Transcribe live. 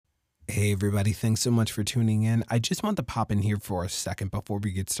Hey everybody, thanks so much for tuning in. I just want to pop in here for a second before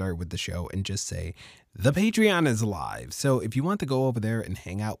we get started with the show and just say the Patreon is live. So if you want to go over there and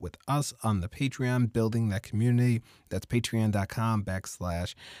hang out with us on the Patreon, building that community, that's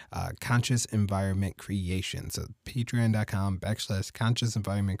patreon.com/conscious environment creation. So patreon.com/conscious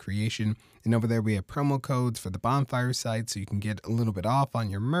environment creation. And over there we have promo codes for the bonfire site so you can get a little bit off on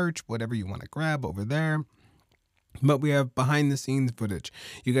your merch, whatever you want to grab over there. But we have behind the scenes footage.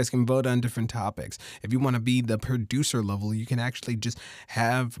 You guys can vote on different topics. If you want to be the producer level, you can actually just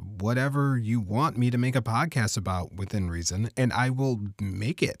have whatever you want me to make a podcast about within reason, and I will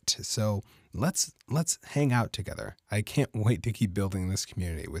make it. So let's hang out together. I can't wait to keep building this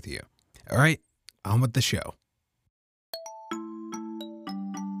community with you. All right, on with the show.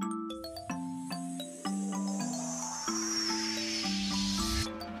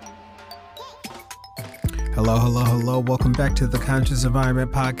 Hello. Welcome back to the Conscious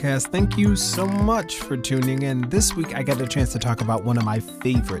Environment Podcast. Thank you so much for tuning in. This week, I got a chance to talk about one of my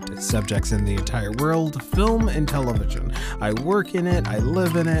favorite subjects in the entire world, film and television. I work in it. I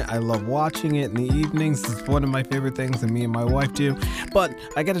live in it. I love watching it in the evenings. It's one of my favorite things that me and my wife do. But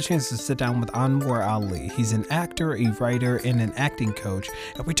I got a chance to sit down with Anwar Ali. He's an actor, a writer, and an acting coach.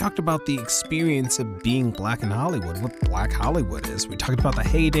 And we talked about the experience of being black in Hollywood, what black Hollywood is. We talked about the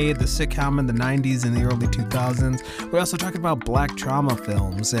heyday of the sitcom in the 90s and the early 2000s. We also talked about black trauma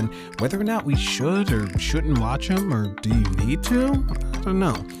films and whether or not we should or shouldn't watch them, or do you need to? I don't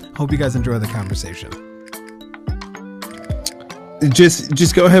know. Hope you guys enjoy the conversation.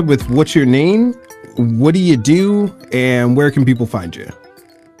 Just go ahead with what's your name, what do you do, and where can people find you?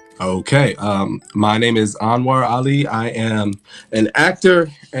 Okay, my name is Anwar Ali. I am an actor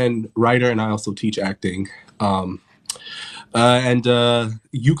and writer, and I also teach acting. And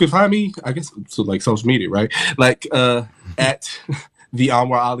you can find me, I guess, so like social media, right? Like at the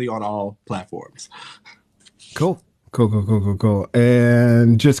Anwar Ali on all platforms. Cool.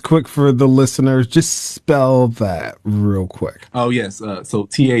 And just quick for the listeners, just spell that real quick. Oh, yes. So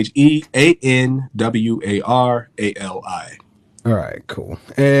TheAnwarAli. All right, cool.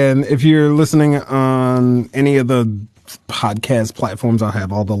 And if you're listening on any of the podcast platforms, I'll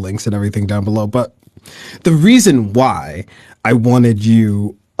have all the links and everything down below. But the reason why I wanted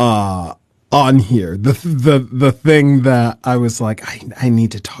you on here, the thing that I was like, I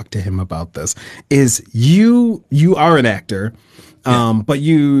need to talk to him about this, is you are an actor, but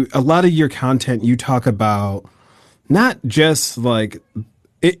a lot of your content, you talk about not just like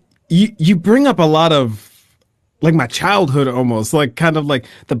it. You bring up a lot of like my childhood, almost like kind of like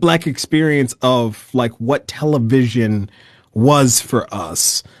the black experience of like what television was for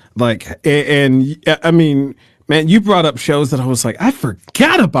us. Like, and I mean, man, you brought up shows that I was like, I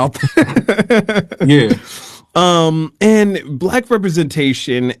forgot about that. Yeah. And black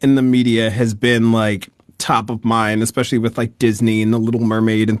representation in the media has been like top of mind, especially with like Disney and The Little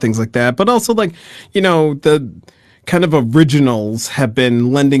Mermaid and things like that. But also like, the kind of originals have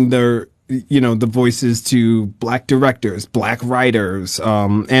been lending their, the voices to black directors, black writers.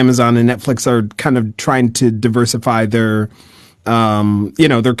 Amazon and Netflix are kind of trying to diversify their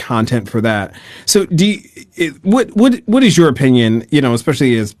their content for that. So what is your opinion,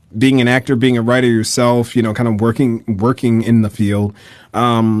 especially as being an actor, being a writer yourself, kind of working in the field,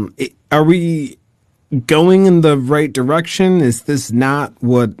 are we going in the right direction? Is this not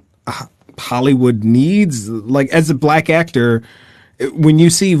what Hollywood needs? Like, as a black actor, when you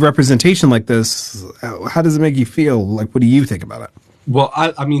see representation like this, how does it make you feel? Like, what do you think about it? Well,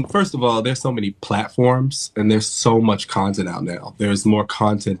 I mean, first of all, there's so many platforms and there's so much content out now. There's more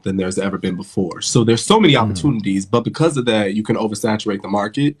content than there's ever been before. So there's so many opportunities, but because of that, you can oversaturate the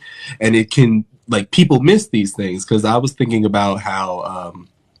market, and it can, like, people miss these things. Because I was thinking about how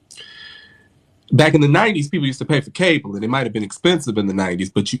back in the 90s, people used to pay for cable, and it might have been expensive in the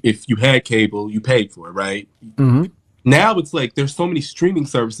 90s, but if you had cable, you paid for it, right? Mm-hmm. Now it's like there's so many streaming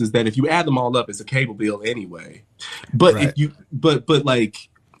services that if you add them all up, it's a cable bill anyway. But right. if you but like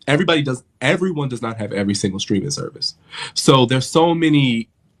everyone does not have every single streaming service. So there's so many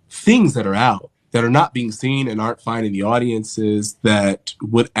things that are out that are not being seen and aren't finding the audiences that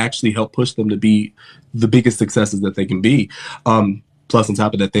would actually help push them to be the biggest successes that they can be. Plus, on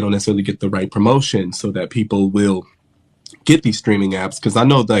top of that, they don't necessarily get the right promotion so that people will get these streaming apps. Because I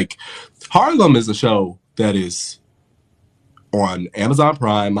know, like, Harlem is a show that is on Amazon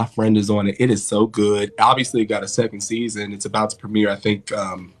Prime. My friend is on it. It is so good. Obviously, it got a second season. It's about to premiere, I think,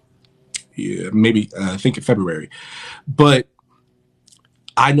 I think in February. But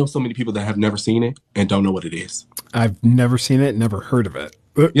I know so many people that have never seen it and don't know what it is. I've never seen it, never heard of it.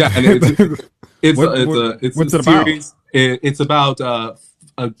 Yeah, and it's what's a it series. It's about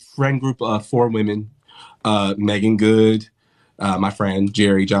a friend group of four women. Megan Good, my friend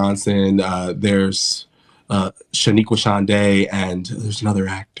Jerry Johnson. There's Shaniqua Shande, and there's another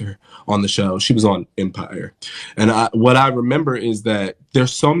actor on the show. She was on Empire. And what I remember is that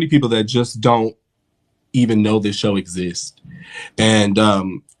there's so many people that just don't even know this show exists. And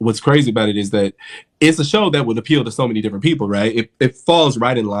what's crazy about it is that it's a show that would appeal to so many different people, right? It falls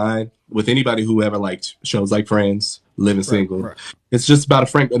right in line with anybody who ever liked shows like Friends, Living Single. Right. It's just about a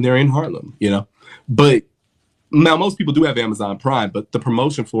friend, and they're in Harlem, you know? But now most people do have Amazon Prime, but the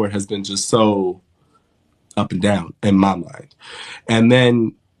promotion for it has been just so up and down in my mind. And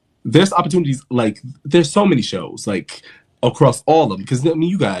then there's opportunities, like there's so many shows like across all of them, because I mean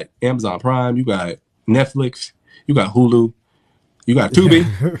you got Amazon Prime, you got Netflix, you got Hulu, you got Tubi,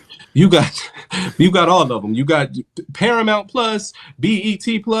 you got all of them. You got Paramount Plus, BET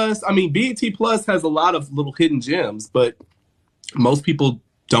Plus. I mean, BET Plus has a lot of little hidden gems, but most people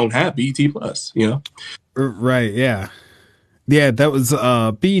don't have BET Plus, you know? Right, yeah. Yeah, that was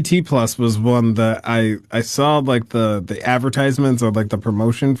BET Plus was one that I saw like the advertisements or like the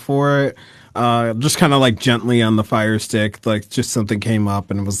promotion for it. Just kind of like gently on the Fire Stick, like just something came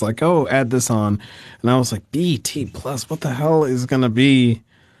up and it was like, oh, add this on. And I was like, BET Plus, what the hell is gonna be?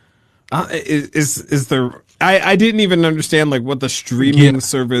 Is there? I didn't even understand like what the streaming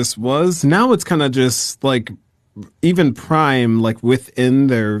service was. Now it's kind of just like even Prime, like within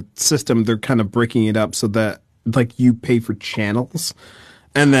their system, they're kind of breaking it up so that like you pay for channels,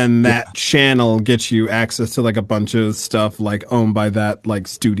 and then that channel gets you access to like a bunch of stuff like owned by that like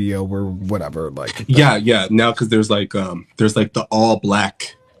studio or whatever. Like yeah. Now because there's like the All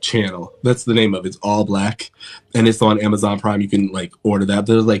Black channel. That's the name of it. It's All Black, and it's on Amazon Prime. You can like order that.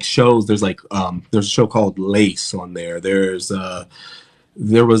 There's like shows. There's like there's a show called Lace on there. There was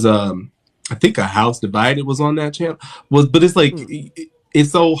I think A House Divided was on that channel. But it's like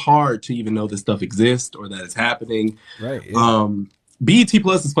it's so hard to even know this stuff exists or that it's happening. Right. Yeah. BET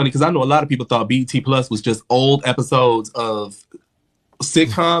Plus is funny because I know a lot of people thought BET Plus was just old episodes of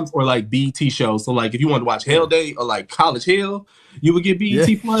sitcoms or like BET shows. So like if you wanted to watch Hell Day or like College Hill, you would get BET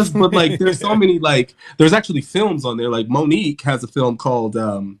Plus. But like there's so mmany, like there's actually films on there. Like Monique has a film called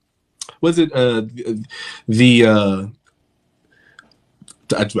was it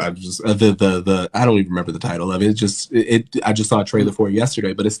I don't even remember the title of it. I just saw a trailer for it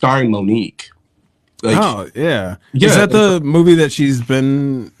yesterday, but it's starring Monique. Like, oh yeah. Is that the movie that she's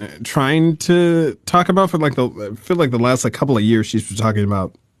been trying to talk about for like I feel like the last like couple of years she's been talking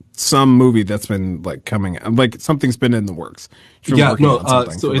about some movie that's been like coming, like something's been in the works. So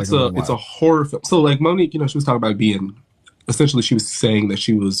it's a horror film. So like Monique, you know, she was talking about being, essentially she was saying that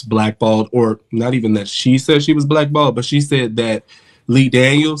she was blackballed, or not even that she said she was blackballed, but she said that Lee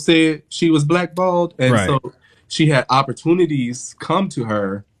Daniels said she was blackballed, and so she had opportunities come to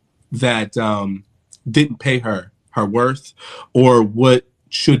her that didn't pay her worth or what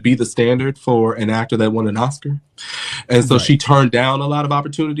should be the standard for an actor that won an Oscar, and so she turned down a lot of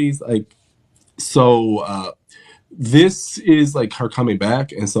opportunities. Like, so this is like her coming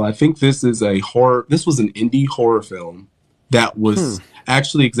back, and so I think this is a horror. This was an indie horror film that was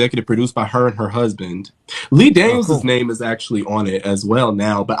actually executive produced by her and her husband. Lee Daniels' name is actually on it as well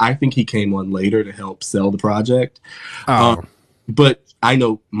now, but I think he came on later to help sell the project. But I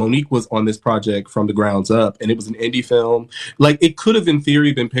know Monique was on this project from the grounds up, and it was an indie film. Like, it could have, in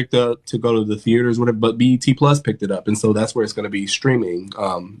theory, been picked up to go to the theaters, whatever, but BET Plus picked it up, and so that's where it's going to be streaming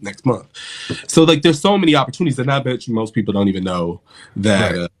next month. So, like, there's so many opportunities, and I bet you most people don't even know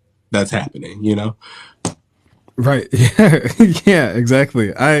that that's happening, you know? Right. Yeah. Yeah,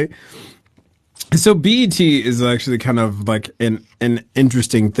 exactly. So BET is actually kind of like an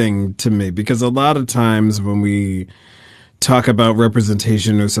interesting thing to me, because a lot of times when we talk about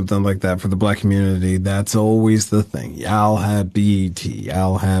representation or something like that for the Black community, that's always the thing. Y'all have BET,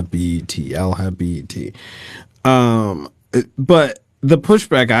 y'all have BET, y'all have BET. But the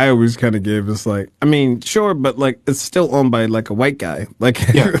pushback I always kind of give is like, I mean, sure, but like it's still owned by like a white guy. Like,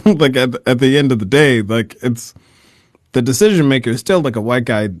 like at the end of the day, like it's the decision maker is still like a white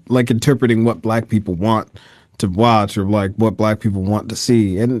guy, like interpreting what Black people want to watch or like what Black people want to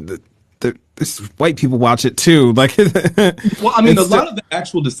see, and white people watch it too. Like, well, I mean, a lot of the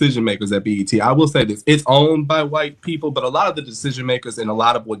actual decision makers at BET, I will say this, it's owned by white people, but a lot of the decision makers and a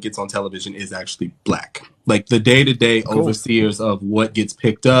lot of what gets on television is actually Black. Like the day-to-day overseers of what gets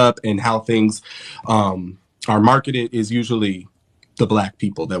picked up and how things are marketed is usually the Black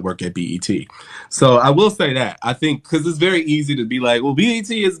people that work at BET. So I will say that. I think, because it's very easy to be like, well, BET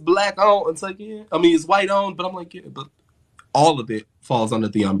is Black owned. It's like, yeah, I mean, it's white owned, but I'm like, yeah, but all of it falls under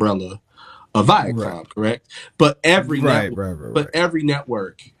the umbrella a Right. Viacom, correct? But Right. Right. Right. Right. every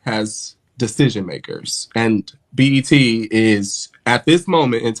network has decision makers, and BET is at this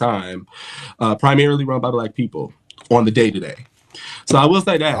moment in time primarily run by Black people on the day to day. So I will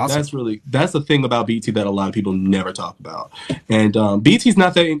say that Awesome. that's the thing about BET that a lot of people never talk about. And BET's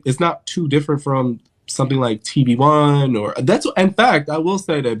not that it's not too different from something like TV One, or that's in fact I will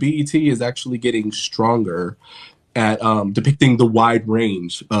say that BET is actually getting stronger at depicting the wide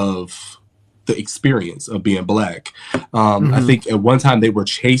range of the experience of being Black. I Hmm. think at one time they were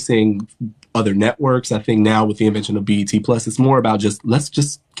chasing other networks. I think now with the invention of BET Plus, it's more about just let's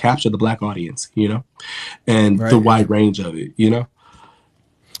just capture the Black audience, you know, and the Right. Yeah. wide range of it, you know.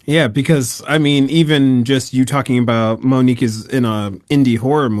 Yeah, because I mean, even just you talking about Monique is in a indie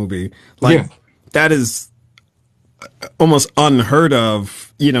horror movie, like Yeah, that is almost unheard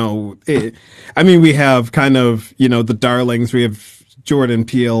of. I mean, we have kind of the darlings. We have Jordan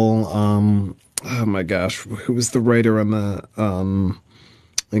Peele. Oh my gosh, who was the writer on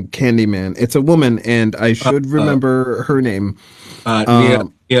the Candyman? It's a woman, and I should uh, remember her name. Nia,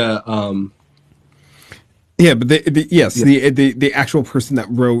 Um, yeah, Yeah, but yes, yeah, the actual person that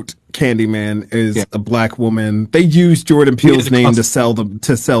wrote Candyman yeah. is a black woman. They used Jordan Nia Peele's name DeCosta.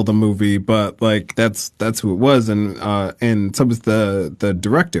 to sell the movie, but like that's who it was, and so was the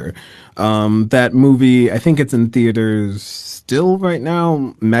director. That movie, I think it's in theaters still right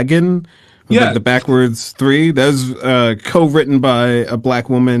now. Megan, like Yeah, the backwards three. That was co-written by a black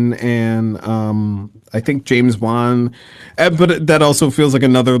woman and I think James Wan. But that also feels like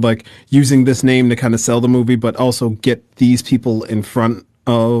another like using this name to kind of sell the movie, but also get these people in front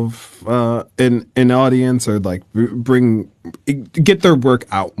of an audience or like bring get their work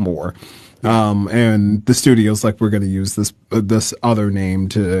out more. yeah, And the studio's like, we're going to use this other name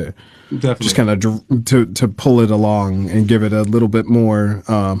to just definitely, kind of to pull it along and give it a little bit more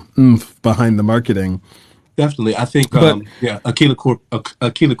oomph behind the marketing. definitely. I think, But yeah,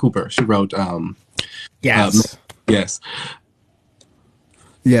 Akila Cooper. She wrote, yes, yes,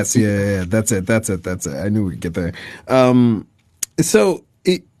 yes, yeah, yeah, yeah, that's it. I knew we'd get there.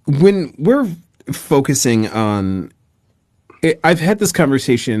 When we're focusing on I've had this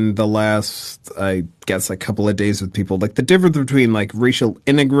conversation the last, I guess, a couple of days with people, like the difference between like racial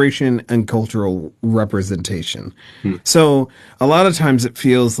integration and cultural representation. hmm, So a lot of times it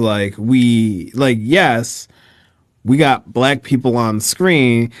feels like yes, we got black people on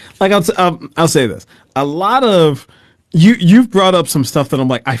screen. Like I'll say this: a lot of you've brought up some stuff that I'm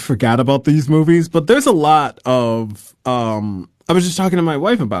like I forgot about these movies, but there's a lot of I was just talking to my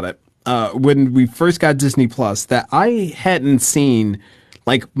wife about it when we first got Disney Plus that I hadn't seen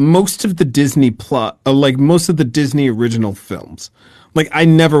like most of the Disney Plus, like most of the Disney original films. Like I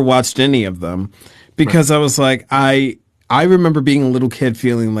never watched any of them right, because I was like I remember being a little kid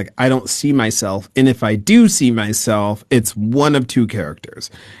feeling like I don't see myself. And if I do see myself, it's one of two characters.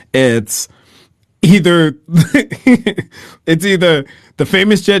 It's either it's either the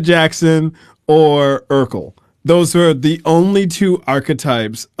famous Jet Jackson or Urkel. Those were the only two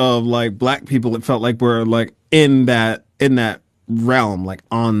archetypes of like black people it felt like were like in that realm, like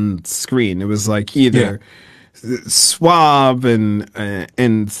on screen. It was like yeah, either suave and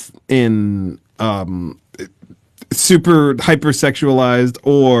super hypersexualized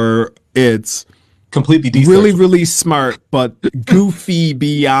or it's completely really desexual. really smart but goofy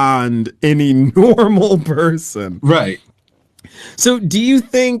beyond any normal person. Right. So do you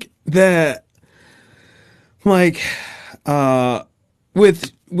think that like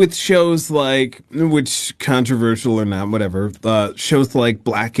with shows like which controversial or not whatever shows like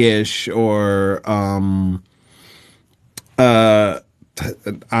Blackish or uh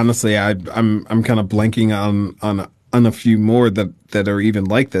honestly, I'm kind of blanking on a few more that are even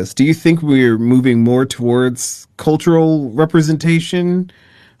like this. Do you think we're moving more towards cultural representation?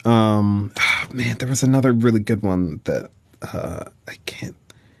 Man, there was another really good one that I can't.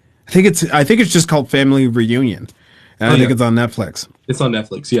 I think it's just called Family Reunion. And Oh I think yeah, it's on Netflix. it's on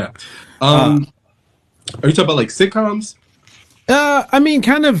Netflix. Yeah. Uh, Um, are you talking about like sitcoms? I mean,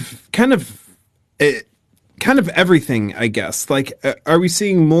 kind of everything, I guess. Like, are we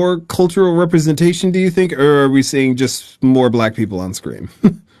seeing more cultural representation? Do you think, or are we seeing just more black people on screen?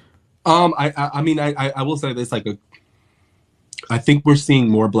 I mean, I will say this, like I think we're seeing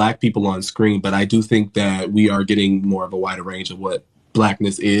more black people on screen, but I do think that we are getting more of a wider range of what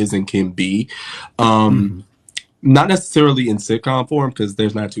blackness is and can be. Um, Hmm. not necessarily in sitcom form because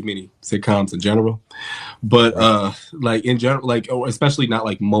there's not too many sitcoms in general, but Right. like in general, like or especially not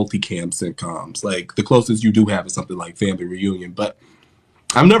like multicam sitcoms. Like the closest you do have is something like Family Reunion, but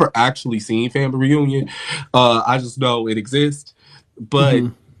I've never actually seen Family Reunion. I just know it exists, but Hmm.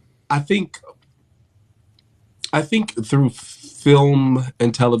 I think through film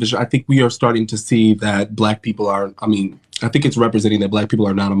and television, I think we are starting to see that Black people are. I mean, I think it's representing that Black people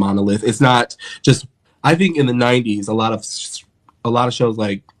are not a monolith. It's not just. I think in the '90s, a lot of shows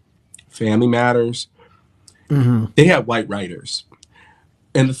like Family Matters, they had white writers.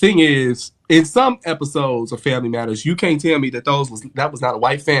 And the thing is, in some episodes of Family Matters, you can't tell me that that was not a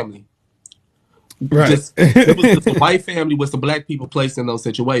white family. Right. Just it was just a white family with some Black people placed in those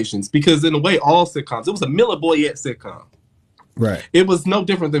situations. Because in a way, all sitcoms, it was a Miller Boyette sitcom. Right. It was no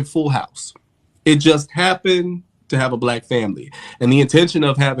different than Full House. It just happened to have a Black family, and the intention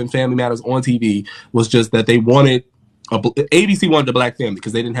of having Family Matters on TV was just that they wanted. ABC wanted a Black family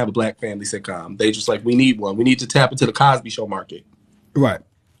because they didn't have a Black family sitcom. They just like, we need one. We need to tap into the Cosby Show market. Right.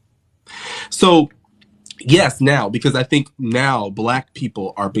 So, yes, now, because I think now Black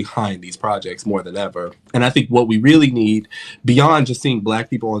people are behind these projects more than ever. And I think what we really need, beyond just seeing Black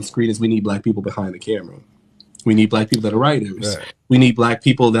people on screen, is we need Black people behind the camera. We need Black people that are writers. Right. We need Black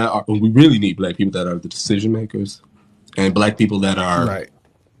people that are, we really need Black people that are the decision makers, and Black people that are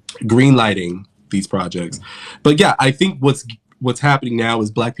greenlighting these projects. But yeah, I think what's happening now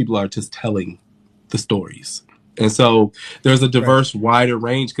is Black people are just telling the stories. And so there's a diverse, wider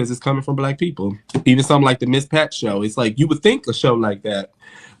range because it's coming from Black people. Even something like the Miss Pat show, it's like you would think a show like that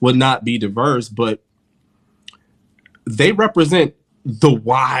would not be diverse, but they represent the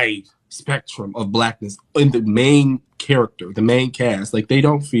wide spectrum of Blackness in the main character, the main cast. Like, they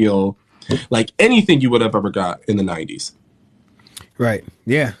don't feel like anything you would have ever got in the 90s. Right.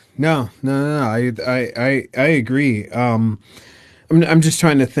 Yeah. No. I agree. I'm just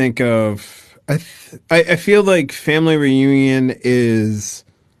trying to think of. I feel like Family Reunion is.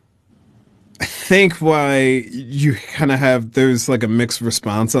 I think why you kind of have there's like a mixed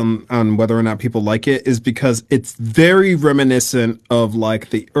response on whether or not people like it is because it's very reminiscent of like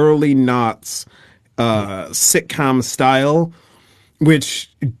the early noughts sitcom style,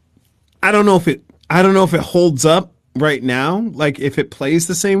 which I don't know if it holds up right now, like if it plays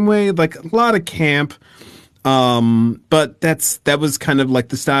the same way, like a lot of camp, but that was kind of like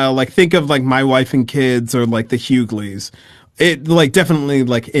the style, like think of like My Wife and Kids or like the Hughleys. It like definitely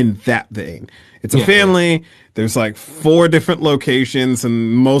like in that vein. It's a family, there's like 4 different locations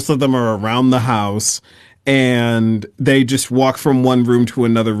and most of them are around the house, and they just walk from one room to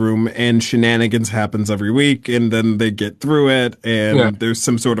another room and shenanigans happens every week, and then they get through it, and there's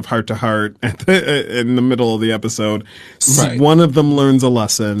some sort of heart-to-heart in the middle of the episode. Right. One of them learns a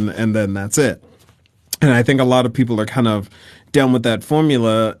lesson, and then that's it. And I think a lot of people are kind of down with that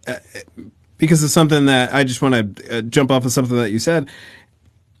formula because it's something that I just want to jump off of something that you said.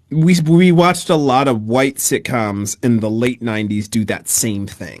 We watched a lot of white sitcoms in the late 90s do that same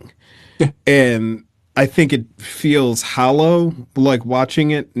thing. And I think it feels hollow, like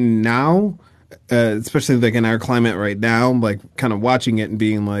watching it now, especially like in our climate right now, like kind of watching it and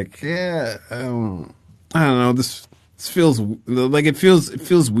being like, yeah, I don't know, this feels like it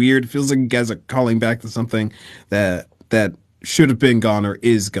feels weird. It feels like you guys are calling back to something that should have been gone or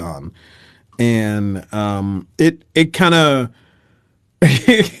is gone, and it kind of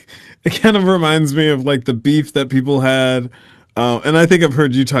it kind of reminds me of like the beef that people had. And I think I've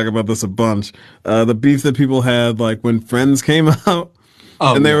heard you talk about this a bunch. The beef that people had, like when Friends came out,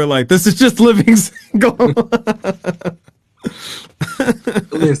 and they were like, "This is just living single."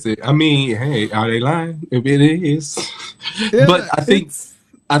 Listen, I mean, hey, are they lying? If it is, yeah, but I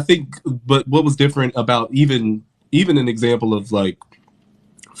think, but what was different about even an example of like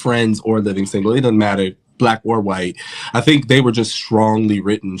Friends or Living Single, it doesn't matter, Black or white. I think they were just strongly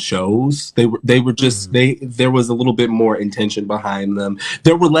written shows. They were just there was a little bit more intention behind them.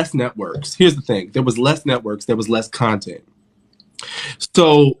 There were less networks. Here's the thing: there was less networks. There was less content.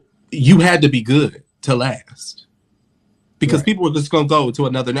 So you had to be good to last, because people were just gonna go to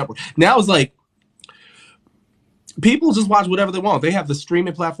another network. Now it's like people just watch whatever they want. They have the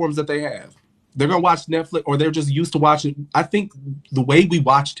streaming platforms that they have. They're gonna watch Netflix, or they're just used to watching. I think the way we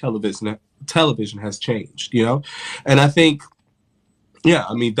watch television has changed, you know? And I think, yeah,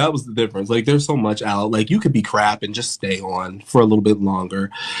 I mean, that was the difference. Like, there's so much out. Like, you could be crap and just stay on for a little bit longer.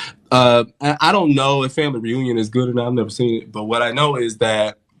 I don't know if Family Reunion is good or not. I've never seen it. But what I know is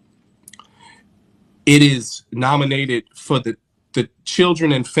that it is nominated for the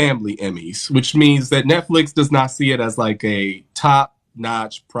Children and Family Emmys, which means that Netflix does not see it as like a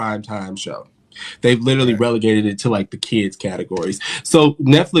top-notch primetime show. They've literally relegated it to like the kids categories. So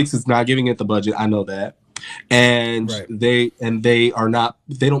Netflix is not giving it the budget. I know that. And they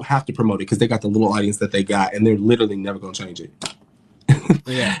don't have to promote it because they got the little audience that they got, and they're literally never going to change it.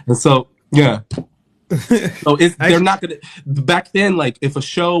 And so, yeah. So it's I they're not gonna back then. Like if a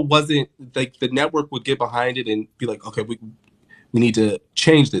show wasn't like the network would get behind it and be like, okay, we need to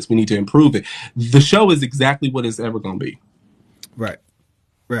change this. We need to improve it. The show is exactly what it's ever gonna be. right,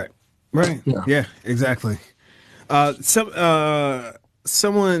 right, right. Yeah. Yeah, exactly. Some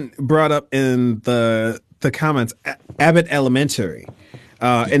someone brought up in the comments Abbott Elementary,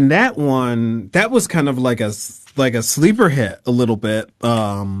 and that one that was kind of like a sleeper hit a little bit.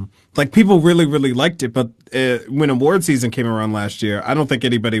 Like people really liked it, but when award season came around last year, I don't think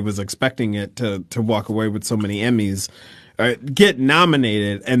anybody was expecting it to walk away with so many Emmys, get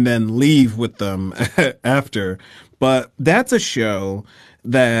nominated and then leave with them after. But that's a show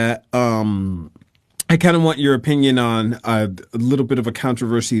that I kind of want your opinion on a little bit of a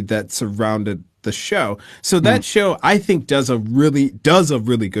controversy that surrounded the show. So Mm. that show, I think, does a really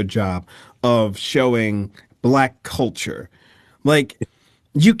good job of showing black culture. Like,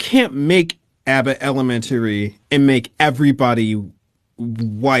 you can't make Abbott Elementary and make everybody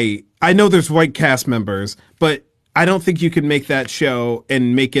white. I know there's white cast members, but I don't think you could make that show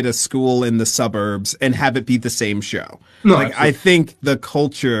and make it a school in the suburbs and have it be the same show. No, Like, I absolutely. think the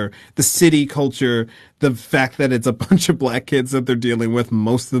culture, the city culture, the fact that it's a bunch of black kids that they're dealing with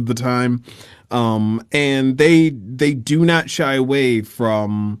most of the time, and they do not shy away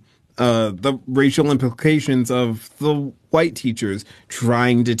from the racial implications of the white teachers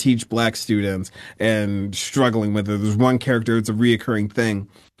trying to teach black students and struggling with it. There's one character; it's a reoccurring thing,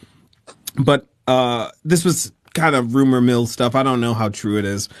 but this was kind of rumor mill stuff. I don't know how true it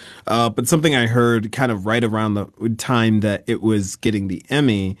is, but something I heard kind of right around the time that it was getting the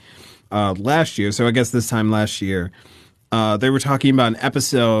Emmy last year. So I guess this time last year, they were talking about an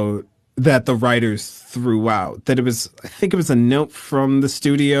episode that the writers threw out. That it was, I think it was a note from the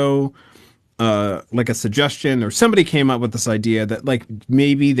studio, like a suggestion, or somebody came up with this idea that like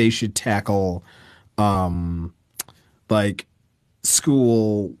maybe they should tackle like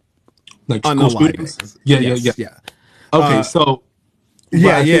school Like school shootings. unalivings. Yeah, yeah, yeah. Yes, yeah. Okay, so but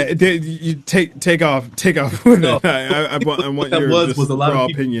Yeah, I think yeah. You take off with no, it. I what want that your was just a lot of raw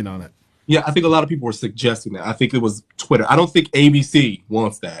people. opinion on it. Yeah, I think a lot of people were suggesting that. I think it was Twitter. I don't think ABC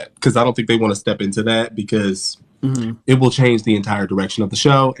wants that because I don't think they want to step into that because Hmm. it will change the entire direction of the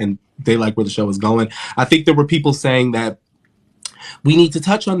show and they like where the show is going. I think there were people saying that we need to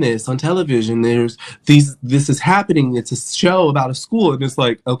touch on this on television. This is happening. It's a show about a school. And it's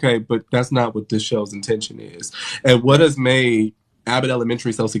like, okay, but that's not what this show's intention is. And what Right. has made Abbott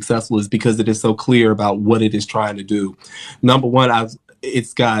Elementary so successful is because it is so clear about what it is trying to do. Number one,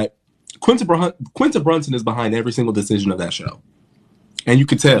 it's got Quinta Brunson is behind every single decision of that show. And you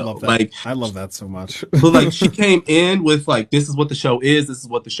could I tell, love that. like, I love that so much. but like she came in with like this is what the show is, this is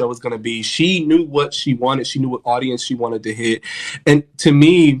what the show is going to be. She knew what she wanted, she knew what audience she wanted to hit. And to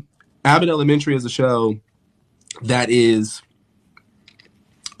me, Abbott Elementary is a show that is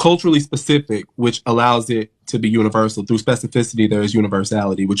culturally specific, which allows it to be universal. Through specificity there is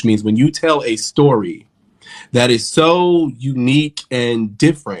universality, which means when you tell a story that is so unique and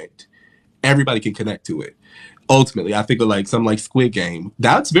different, everybody can connect to it. Ultimately, I think of like something like Squid Game.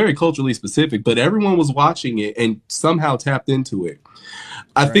 That's very culturally specific, but everyone was watching it and somehow tapped into it.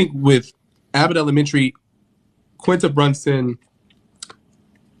 I Right. think with Abbott Elementary, Quinta Brunson,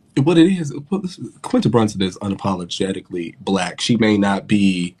 what it is, Quinta Brunson is unapologetically black. She may not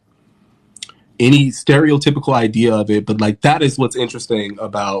be any stereotypical idea of it, but like that is what's interesting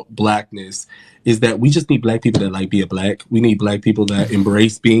about blackness is that we just need black people that like being black. We need black people that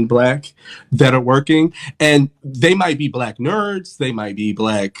embrace being black, that are working, and they might be black nerds, they might be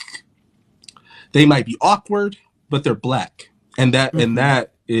awkward, but they're black, and Hmm.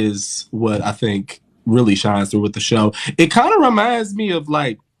 that is what I think really shines through with the show. It kind of reminds me of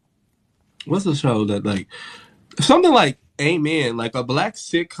like what's the show that like something like Amen, like a black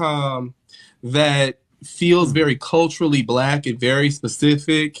sitcom that feels very culturally black and very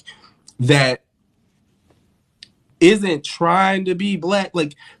specific that isn't trying to be black.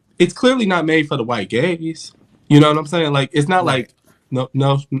 Like it's clearly not made for the white gays. You know what I'm saying? Like it's not Right. like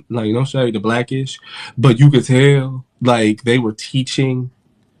no shade to blackish, but you could tell like they were teaching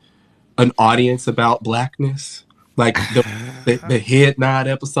an audience about blackness. Like the head nod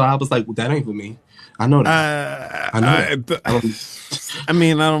episode, I was like, well, that ain't for me. I know that. I know that. I, I don't. I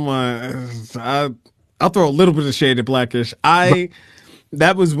mean, I don't want. I'll throw a little bit of shade at Blackish.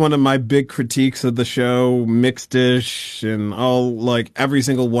 That was one of my big critiques of the show, Mixed-ish and all like every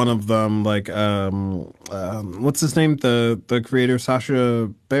single one of them. Like, what's his name? The creator,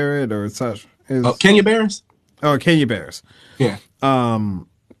 Sasha Barrett or Sasha Oh, is Kenya Barris? oh Kenya Bears. Yeah.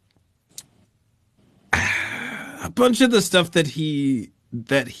 A bunch of the stuff that he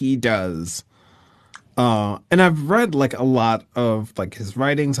does And I've read like a lot of like his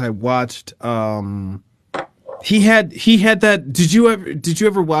writings. I watched he had that did you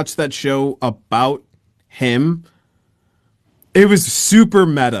ever watch that show about him? It was super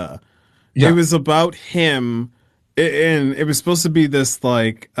meta. It Yeah, was about him, and it was supposed to be this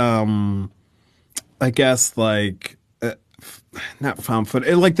like I guess like not found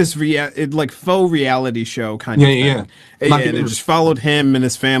footage, like this like faux reality show kind yeah, of yeah, yeah. thing. And it Mockumentary. just followed him and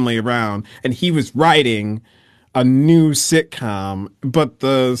his family around, and he was writing a new sitcom, but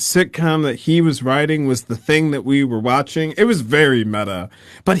the sitcom that he was writing was the thing that we were watching. It was very meta,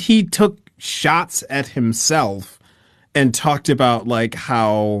 but he took shots at himself and talked about like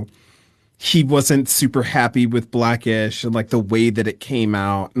how he wasn't super happy with Blackish and like the way that it came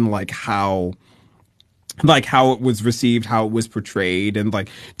out and like how it was received, how it was portrayed, and like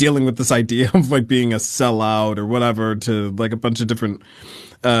dealing with this idea of like being a sellout or whatever to like a bunch of different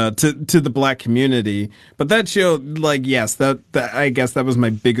to the black community. But that show, like, yes, that I guess that was my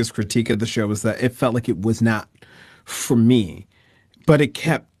biggest critique of the show, was that it felt like it was not for me, but it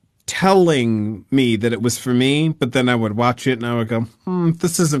kept telling me that it was for me. But then I would watch it and I would go,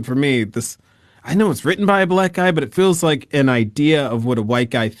 this isn't for me. This, I know it's written by a black guy, but it feels like an idea of what a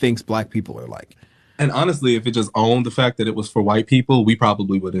white guy thinks black people are like. And honestly, if it just owned the fact that it was for white people, we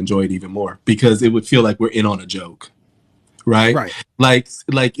probably would enjoy it even more because it would feel like we're in on a joke, right? Right. Like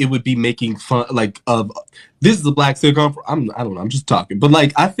it would be making fun, like of this is a black sitcom. I don't know. I'm just talking, but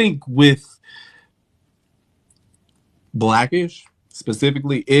like I think with Blackish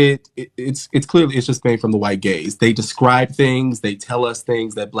specifically, it's clearly it's just made from the white gaze. They describe things, they tell us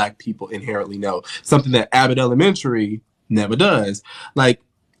things that black people inherently know, something that Abbott Elementary never does. Like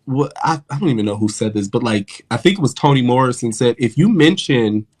what I don't even know who said this, but like I think it was Toni Morrison said, if you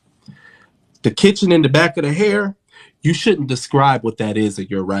mention the kitchen in the back of the hair, you shouldn't describe what that is in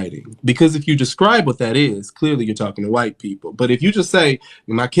your writing. Because if you describe what that is, clearly you're talking to white people. But if you just say,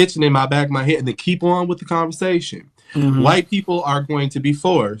 my kitchen in my back of my head, and then keep on with the conversation, Mm-hmm. white people are going to be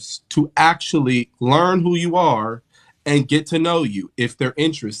forced to actually learn who you are and get to know you if they're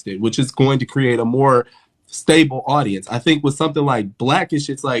interested, which is going to create a more stable audience. I think with something like Blackish,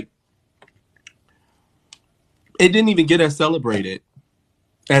 it's like it didn't even get as celebrated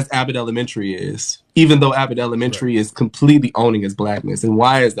as Abbott Elementary is, even though Abbott Right. Elementary is completely owning its blackness. And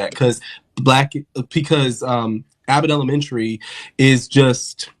why is that? Because Abbott Elementary is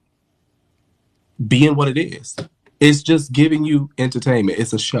just being what it is. It's just giving you entertainment.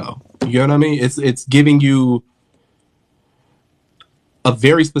 It's a show. You know what I mean? It's giving you a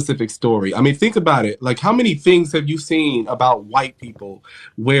very specific story. I mean, think about it. Like, how many things have you seen about white people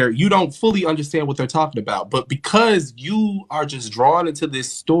where you don't fully understand what they're talking about, but because you are just drawn into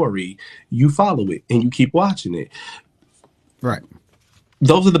this story, you follow it and you keep watching it. Right.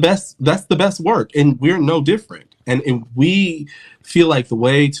 Those are the best. That's the best work, and we're no different. And we feel like the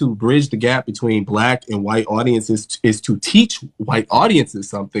way to bridge the gap between black and white audiences is to teach white audiences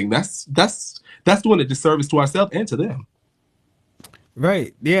something. That's doing a disservice to ourselves and to them.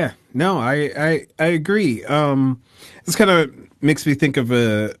 Right. Yeah. No, I agree. This kind of makes me think of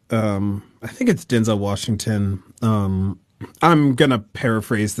a I think it's Denzel Washington. I'm gonna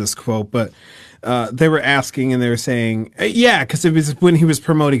paraphrase this quote, but they were asking and they were saying, yeah, because it was when he was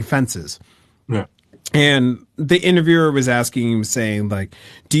promoting Fences. Yeah. And the interviewer was asking him, saying, like,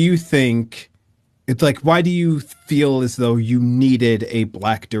 do you think it's like, why do you feel as though you needed a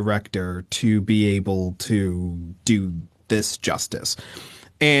black director to be able to do this justice?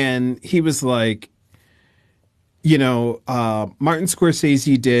 And he was like, Martin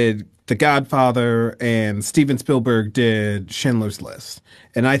Scorsese did The Godfather and Steven Spielberg did Schindler's List.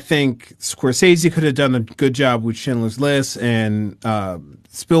 And I think Scorsese could have done a good job with Schindler's List, and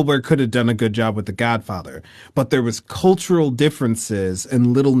Spielberg could have done a good job with The Godfather. But there was cultural differences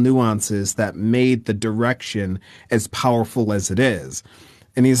and little nuances that made the direction as powerful as it is.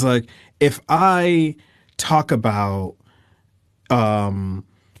 And he's like, if I talk about the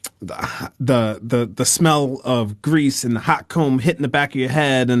smell of grease and the hot comb hitting the back of your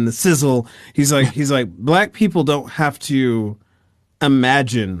head and the sizzle. He's like black people don't have to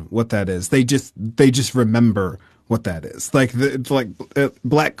imagine what that is. They just remember what that is. Like it's like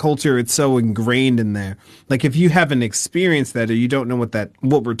black culture. It's so ingrained in there. Like if you haven't experienced that or you don't know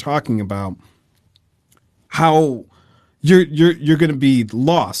what we're talking about, how you're going to be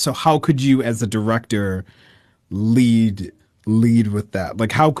lost. So how could you as a director lead lead with that?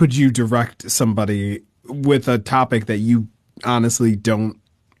 Like how could you direct somebody with a topic that you honestly don't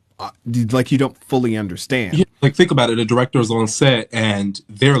like, you don't fully Yeah, understand? like think about it. A director's on set and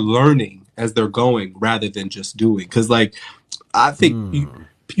they're learning as they're going rather than just doing. Because like I think Mm.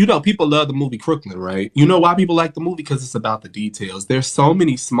 you know, people love the movie Crooklyn, right? You know why people like the movie? Because it's about the details. There's so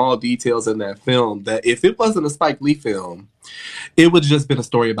many small details in that film that if it wasn't a Spike Lee film, it would have just been a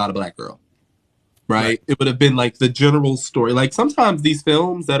story about a black girl, Right. right? It would have been like the general story. Like sometimes these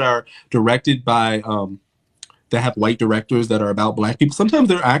films that are directed by that have white directors that are about black people, sometimes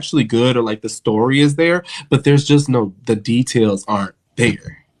they're actually good or like the story is there, but there's just no the details aren't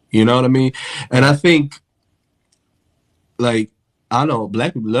there. You know what I mean? And I think like I know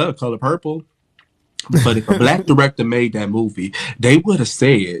black people love Color Purple, but if a black director made that movie, they would have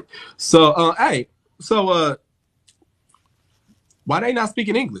said, so hey, so why they not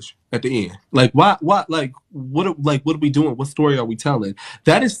speaking English at the end? Like why like what are we doing? What story are we telling?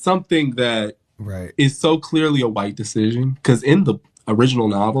 That is something that Right. is so clearly a white decision because in the original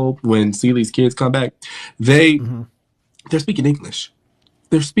novel, when Celie's kids come back, they Hmm. they're speaking English.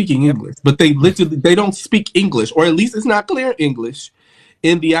 They're speaking Yep. English, but they literally they don't speak English, or at least it's not clear English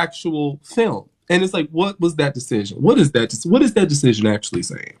in the actual film. And it's like, what was that decision? What is that? What is that decision actually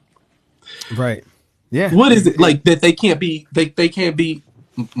saying? Right. Yeah. What is it like that they can't be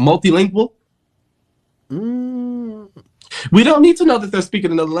multilingual? Mm, We don't need to know that they're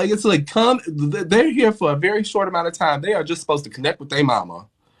speaking another language. It's like come, they're here for a very short amount of time. They are just supposed to connect with their mama.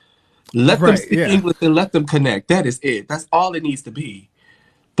 Let them right. speak Yeah. English and let them connect. That is it. That's all it needs to be.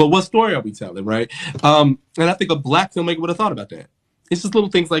 But what story are we telling, right? And I think a black filmmaker would have thought about that. It's just little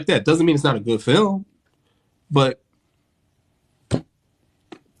things like that. Doesn't mean it's not a good film, but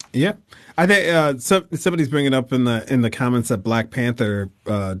Yeah. I think somebody's bringing up in the comments that Black Panther,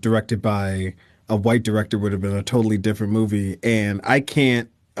 directed by a white director, would have been a totally different movie, and I can't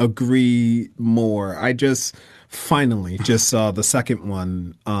agree more. I just finally just saw the second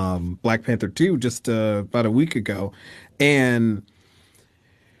one, Black Panther 2, just about a week ago, and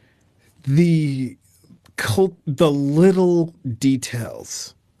the the little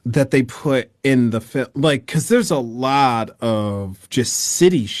details that they put in the film, like, because there's a lot of just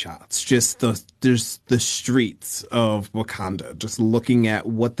city shots, just there's the streets of Wakanda, just looking at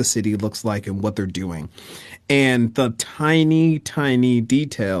what the city looks like and what they're doing, and the tiny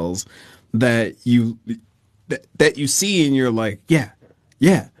details that that you see, and you're like, yeah,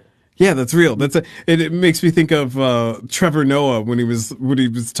 yeah, that's real. It makes me think of Trevor Noah when he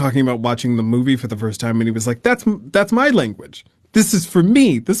was talking about watching the movie for the first time, and he was like, that's my language. This is for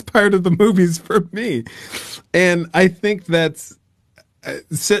me. This part of the movie is for me." And I think that's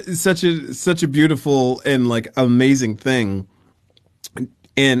such a beautiful and like amazing thing.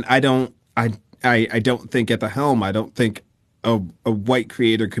 And I don't think at the helm, I don't think a white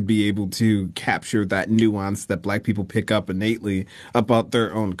creator could be able to capture that nuance that black people pick up innately about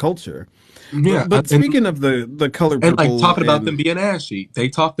their own culture. yeah, But speaking of the color and like purple talking about them and being ashy, they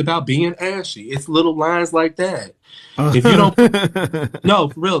talked about being ashy. It's little lines like that. If you don't, uh, no,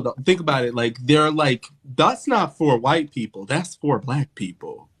 for real, though, think about it. Like they're like that's not for white people. That's for black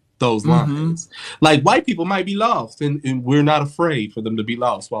people. Those hmm lines, like white people might be lost, and we're not afraid for them to be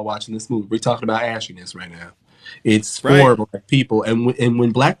lost while watching this movie. We're talking about ashiness right now. It's for right, black people, and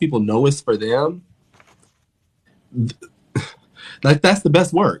when black people know it's for them, like that's the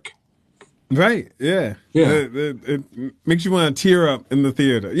best work. right, yeah. Yeah, It makes you want to tear up in the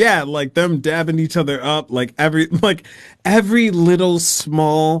theater. Yeah, like them dabbing each other up, like every little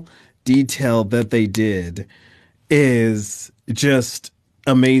small detail that they did is just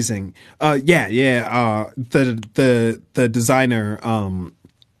amazing. Yeah. The designer,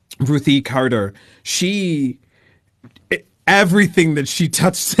 Ruthie Carter, she everything that she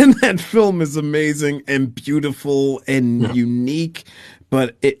touched in that film is amazing and beautiful and yeah, unique,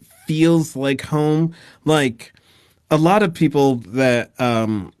 but it feels like home. Like a lot of people that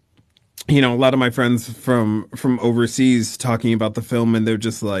a lot of my friends from overseas talking about the film, and they're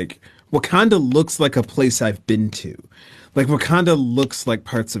just like, Wakanda looks like a place I've been to. Like Wakanda looks like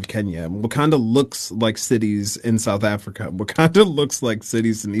parts of Kenya. Wakanda looks like cities in South Africa. Wakanda looks like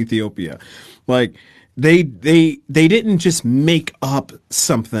cities in Ethiopia. Like they didn't just make up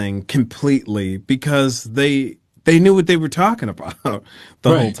something completely, because they knew what they were talking about the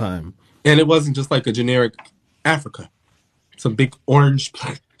whole right. time. And it wasn't just like a generic Africa. Some big orange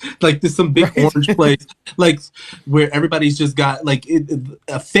place. Like there's some big Right. orange place, like where everybody's just got like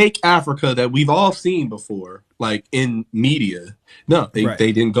a fake Africa that we've all seen before, like in media. No, Right.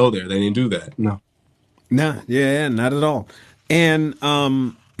 they didn't go there. They didn't do that. No. Nah, yeah, not at all. And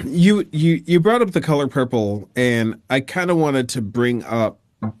you brought up the color purple, and I kind of wanted to bring up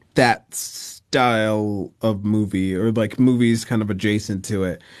that style of movie, or like movies kind of adjacent to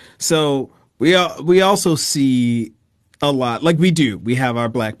it. So we also see a lot, like we do. We have our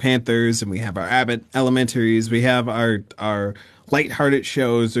Black Panthers, and we have our Abbott Elementaries. We have our lighthearted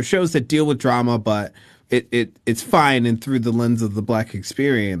shows or shows that deal with drama, but it's fine and through the lens of the black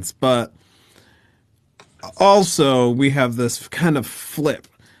experience. But also we have this kind of flip,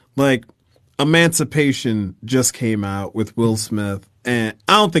 like Emancipation just came out with Will Smith, and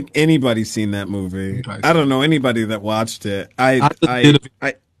I don't think anybody's seen that movie. I don't know anybody that watched it. I just did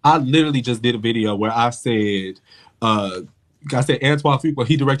I literally just did a video where uh, I said Antoine Fuqua,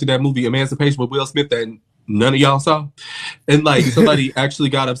 he directed that movie Emancipation with Will Smith that none of y'all saw. And like somebody actually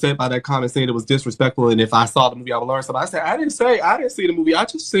got upset by that comment saying it was disrespectful. And if I saw the movie, I would learn something. I said, I didn't see the movie. I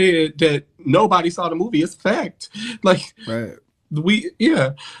just said that nobody saw the movie. It's a fact. Like, right.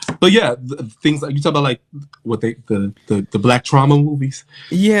 Yeah. But yeah, things like you talk about, like what the black trauma movies.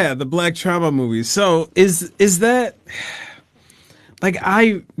 Yeah, the black trauma movies. So is that like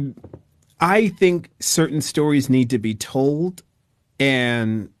I think certain stories need to be told,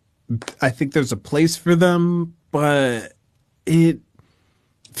 and I think there's a place for them, but it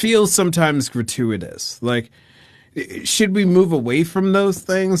feels sometimes gratuitous. Like, should we move away from those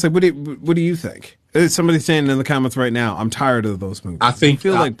things? Like, what do you think? Somebody's saying in the comments right now, I'm tired of those movies. I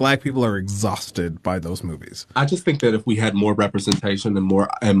feel like black people are exhausted by those movies. I just think that if we had more representation and more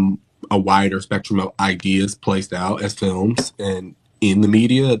and a wider spectrum of ideas placed out as films and in the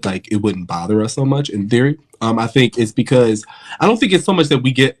media, like it wouldn't bother us so much in theory. I think it's because I don't think it's so much that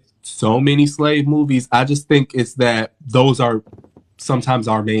we get so many slave movies. I just think it's that those are sometimes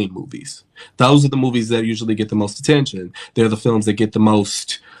our main movies. Those are the movies that usually get the most attention. They're the films that get the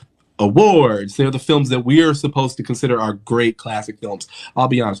most awards. They're the films that we are supposed to consider our great classic films. I'll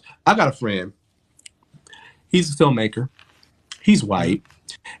be honest. I got a friend. He's a filmmaker. He's white.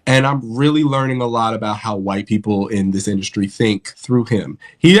 And I'm really learning a lot about how white people in this industry think through him.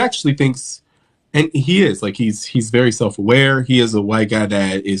 He actually thinks, and he is, like, he's very self-aware. He is a white guy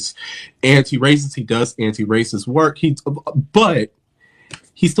that is anti-racist. He does anti-racist work. But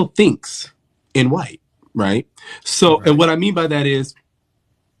he still thinks in white, right? So, right. And what I mean by that is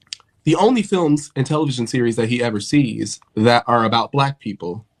the only films and television series that he ever sees that are about black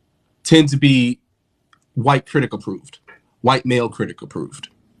people tend to be white critic approved, white male critic approved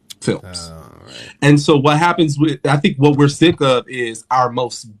films. Right. And so what happens with, I think what we're sick of is our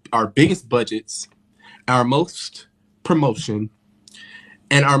biggest budgets, our most promotion,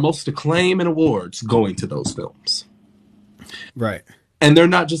 and our most acclaim and awards going to those films. Right. And they're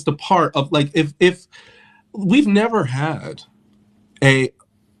not just a part of, like, if we've never had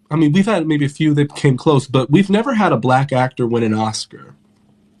we've had maybe a few that came close, but we've never had a black actor win an Oscar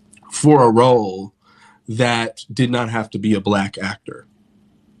for a role that did not have to be a black actor.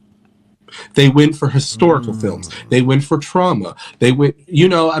 They win for historical films. They win for trauma. They win,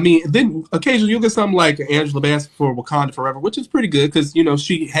 then occasionally you'll get something like Angela Bassett for Wakanda Forever, which is pretty good because,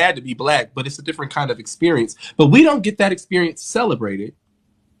 she had to be black, but it's a different kind of experience. But we don't get that experience celebrated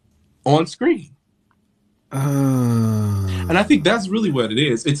on screen. And I think that's really what it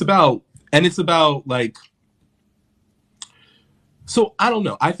is. It's about like, so I don't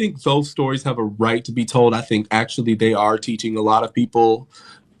know. I think those stories have a right to be told. I think actually they are teaching a lot of people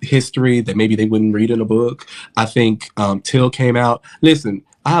history that maybe they wouldn't read in a book. I think Till came out. Listen,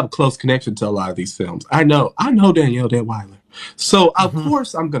 I have a close connection to a lot of these films. I know Danielle Deadweiler. So of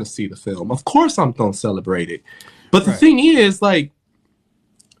course I'm going to see the film. Of course I'm going to celebrate it. But the thing is, like,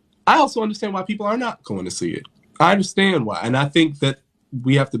 I also understand why people are not going to see it. I understand why. And I think that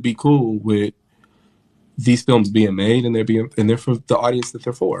we have to be cool with these films being made and they're for the audience that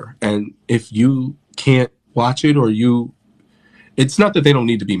they're for. And if you can't watch it it's not that they don't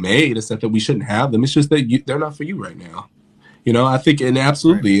need to be made. It's not that we shouldn't have them. It's just that they're not for you right now. I think, and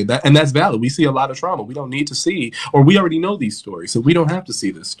absolutely, that's valid. We see a lot of trauma. We don't need to see, or we already know these stories, so we don't have to see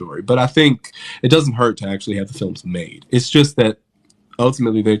this story. But I think it doesn't hurt to actually have the films made. It's just that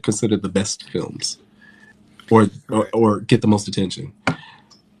ultimately they're considered the best films or get the most attention.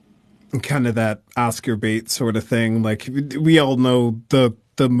 Kind of that Oscar bait sort of thing. Like, we all know the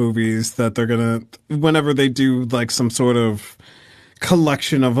movies that they're gonna, whenever they do like some sort of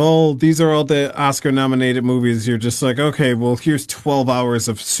collection of, these are all the Oscar nominated movies, you're just like, okay, well, here's 12 hours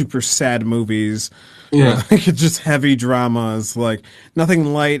of super sad movies. Yeah. Like, just heavy dramas. Like,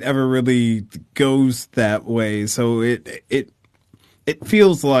 nothing light ever really goes that way. So it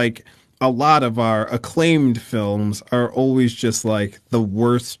feels like a lot of our acclaimed films are always just like the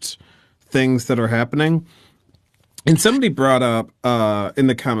worst things that are happening. And somebody brought up in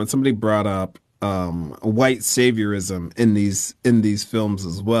the comments, white saviorism in these films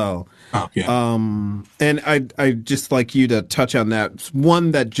as well. Oh, yeah. And I just like you to touch on that.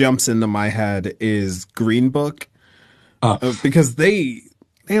 One that jumps into my head is Green Book, because they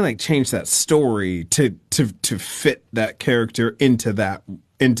they like changed that story to fit that character into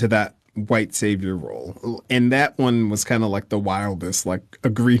that white savior role, and that one was kind of like the wildest, like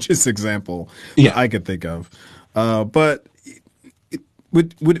egregious example that Yeah. I could think of. But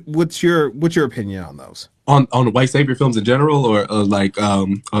what's your opinion on those? On the white savior films in general, or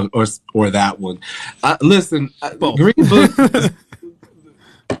or that one. Listen, Both. Green Book.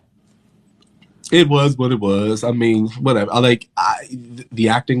 It was what it was. I mean, whatever. The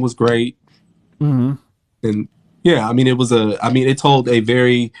acting was great, Hmm. and yeah, I mean, it was a. I mean, it told a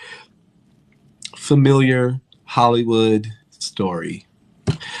very familiar Hollywood story.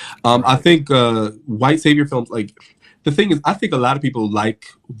 I Right. think white savior films, like the thing is, I think a lot of people like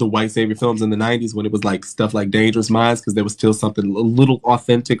the white savior films in the '90s when it was like stuff like Dangerous Minds, because there was still something a little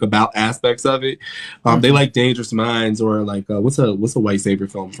authentic about aspects of it. They Hmm. like Dangerous Minds, or like what's a white savior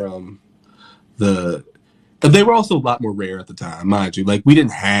film from the. They were also a lot more rare at the time, mind you. Like we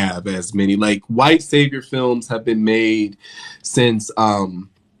didn't have as many like white savior films have been made since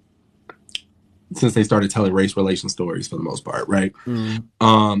since they started telling race relation stories for the most part, right? Mm.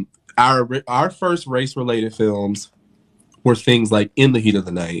 Um, our first race related films were things like In the Heat of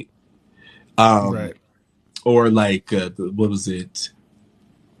the Night, um, Right. or like what was it?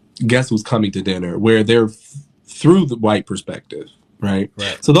 Guess Who's Coming to Dinner, where they're through the white perspective, right?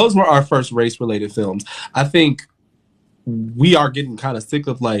 Right. So those were our first race related films. I think we are getting kind of sick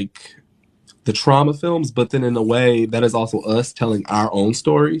of like the trauma films, but then in a way that is also us telling our own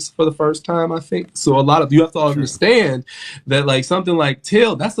stories for the first time, I think. So a lot of you have to True. understand that like something like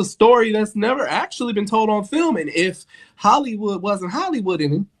Till, that's a story that's never actually been told on film. And if Hollywood wasn't Hollywood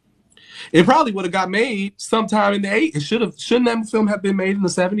in it probably would have got made sometime in the eight. It shouldn't that film have been made in the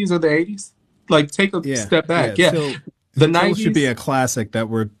 70s or the 80s? Like take a Yeah. step Yeah. back. Yeah. The Till should be 90s. a classic that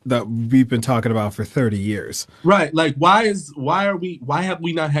we've been talking about for 30 years. Right. Like why have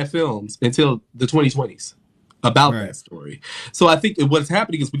we not had films until the 2020s about Right. that story? So I think what's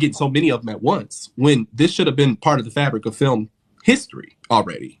happening is we're getting so many of them at once when this should have been part of the fabric of film history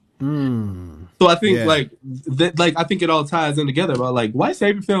already. Mm. So I think Yeah. like that, like I think it all ties in together. But like white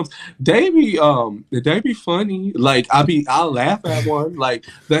savior films, they be funny. Like I'll laugh at one. Like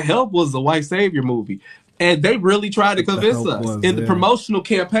The Help was a white savior movie, and they really tried to The convince help us was, in the yeah. promotional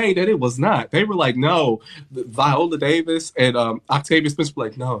campaign that it was not. They were like, no, Viola Davis and Octavia Spencer were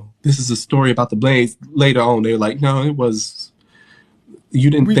like, no, this is a story about the Blades. Later on, they were like, no, it was. You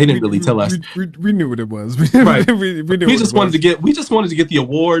didn't. We They didn't we, really tell us. we knew what it was. Right. We knew We what it just wanted to was. get. We just wanted to get the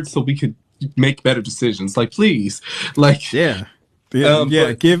award so we could make better decisions. Like, please, like, Yeah. Yeah, yeah,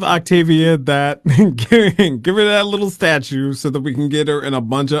 but give Octavia that, give her that little statue so that we can get her in a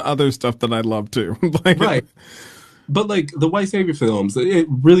bunch of other stuff that I love too. Like, right. But like the white savior films, it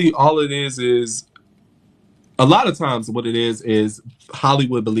really all it is a lot of times what it is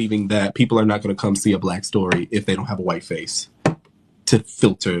Hollywood believing that people are not going to come see a black story if they don't have a white face to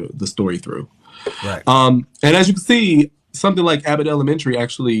filter the story through. right. And as you can see, something like Abbott Elementary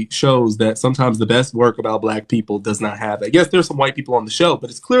actually shows that sometimes the best work about black people does not have that. Yes, there's some white people on the show, but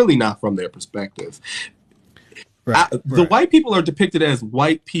it's clearly not from their perspective. Right. The Right. white people are depicted as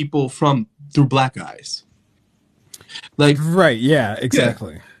white people from through black eyes. Like, Right. Yeah, yeah.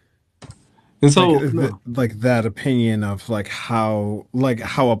 exactly. And Like so, no. like that opinion of like how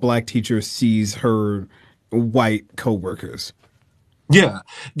a black teacher sees her white coworkers. Yeah,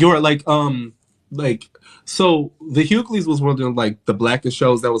 you're like so the Hughleys was one of the like the blackest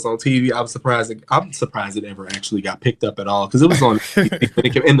shows that was on TV. I'm surprised it ever actually got picked up at all because it was on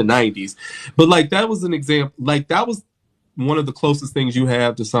in the '90s. But like that was an example. Like that was one of the closest things you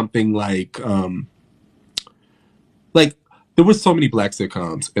have to something like there were so many black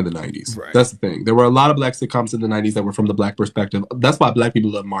sitcoms in the '90s. Right. That's the thing. There were a lot of black sitcoms in the '90s that were from the black perspective. That's why black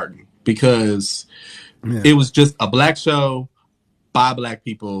people love Martin because Yeah. it was just a black show by black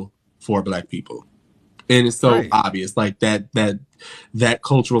people for black people, and it's so Right. obvious like that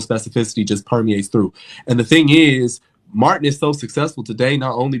cultural specificity just permeates through. And the thing is, Martin is so successful today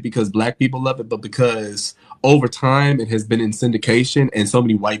not only because black people love it, but because over time it has been in syndication and so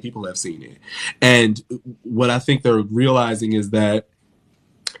many white people have seen it. And what I think they're realizing is that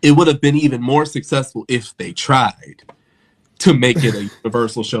it would have been even more successful if they tried to make it a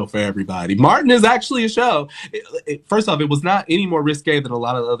universal show for everybody. Martin is actually a show. First off, it was not any more risque than a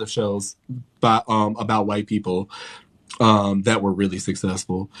lot of other shows about white people that were really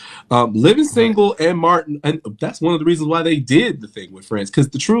successful. Living Right. Single and Martin, and that's one of the reasons why they did the thing with Friends. Because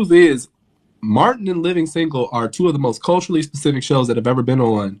the truth is, Martin and Living Single are two of the most culturally specific shows that have ever been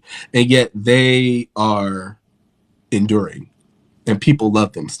on, and yet they are enduring, and people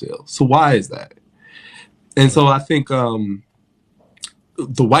love them still. So why is that? And so Right. I think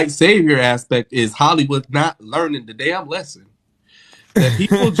the white savior aspect is Hollywood not learning the damn lesson that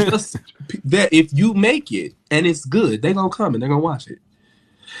people just that if you make it and it's good, they gonna come and they're gonna watch it.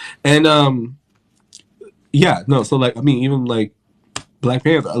 And yeah, no, so like I mean, even like Black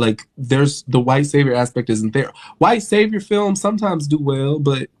Panther, like there's the white savior aspect isn't there. White savior films sometimes do well,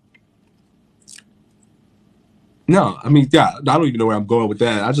 but no, I mean, yeah, I don't even know where I'm going with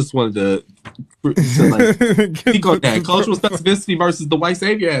that. I just wanted to like speak on that cultural specificity versus the white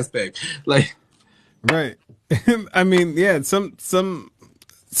savior aspect. Like, Right. I mean, yeah, some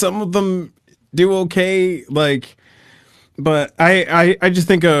of them do okay, like, but I just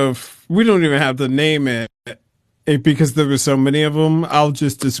think of we don't even have to name it because there were so many of them. I'll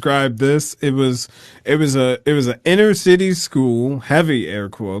just describe this. It was an inner city school, heavy air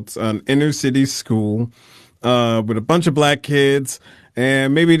quotes, an inner city school, with a bunch of black kids.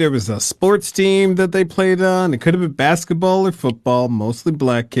 And maybe there was a sports team that they played on. It could have been basketball or football, mostly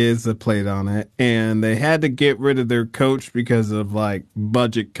black kids that played on it. And they had to get rid of their coach because of like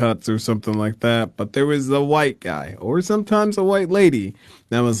budget cuts or something like that. But there was a white guy or sometimes a white lady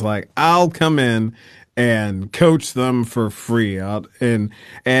that was like, I'll come in and coach them for free out and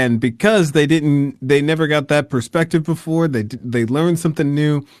because they never got that perspective before, they learned something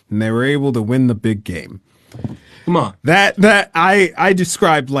new and they were able to win the big game. come on. That I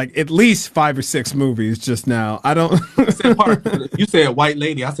described like at least 5 or 6 movies just now. I don't. Sunset Park. You said white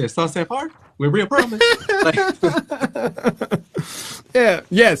lady. I said Sunset Park with Real Promise. Like, Yeah.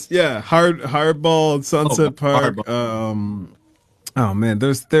 Yes. Yeah. Hardball, oh, Sunset Park. Hardball. Oh man,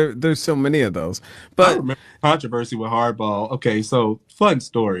 there's so many of those. I But remember controversy with Hardball. Okay, so fun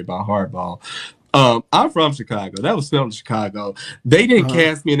story about Hardball. I'm from Chicago. That was filmed in Chicago. They didn't uh,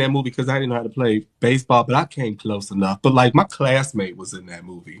 cast me in that movie because I didn't know how to play baseball, but I came close enough. But like my classmate was in that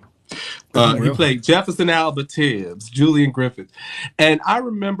movie. oh He really? played Jefferson Albert Tibbs, Julian Griffith, and I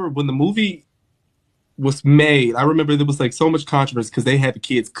remember when the movie was made, I remember there was like so much controversy because they had the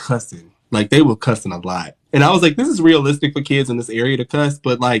kids cussing. Like they were cussing a lot. And I was like, this is realistic for kids in this area to cuss,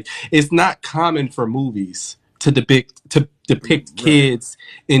 but like it's not common for movies to depict Right. kids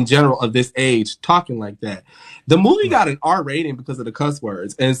in general of this age talking like that. The movie got an R rating because of the cuss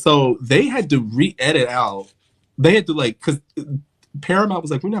words. And so they had to re-edit out. They had to like because Paramount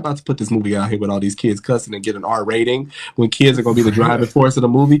was like, we're not about to put this movie out here with all these kids cussing and get an R rating when kids are going to be the driving Right. force of the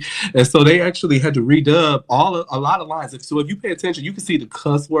movie. And so they actually had to redub a lot of lines. So if you pay attention, you can see the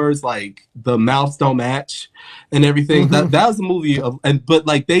cuss words like the mouths don't match and everything. That was a movie of, and but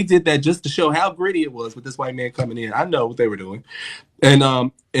like they did that just to show how gritty it was with this white man coming in. I know what they were doing, and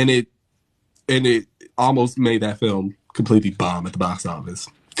it almost made that film completely bomb at the box office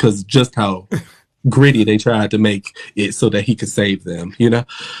because just how gritty they tried to make it so that he could save them, you know?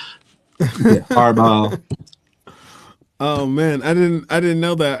 Yeah, hardball. Oh man, I didn't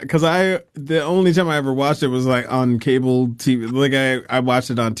know that because I the only time I ever watched it was like on cable TV. Like I watched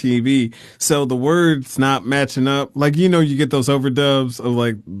it on TV, so the words not matching up. Like you get those overdubs of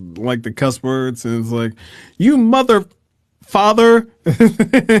like the cuss words, and it's like you mother father.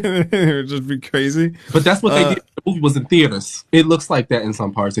 It would just be crazy. But that's what they Uh did. The movie was in theaters. It looks like that in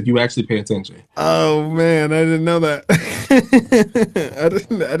some parts if you actually pay attention. oh man, I didn't know that. I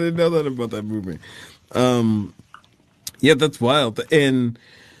didn't know that about that movie. Um yeah, that's wild. And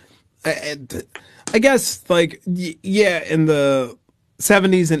I guess like yeah, in the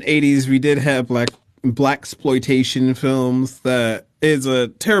 70s and 80s we did have black exploitation films. That is a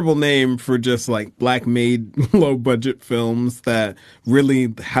terrible name for just like black made low budget films that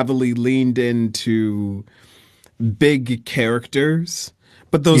really heavily leaned into big characters,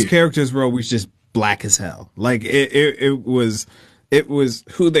 but those Yeah. characters were always just black as hell. Like it was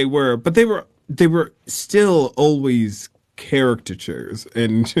who they were, but they were still always caricatures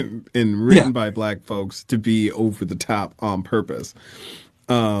and and Yeah. written by black folks to be over the top on purpose.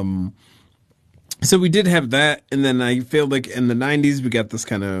 So we did have that, and then I feel like in the 90s we got this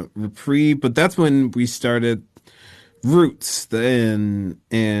kind of reprieve, but that's when we started Roots and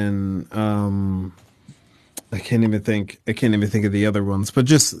I can't even think of the other ones, but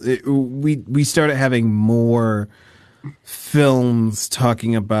just we started having more films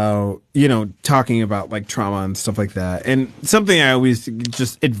talking about like trauma and stuff like that. And something I always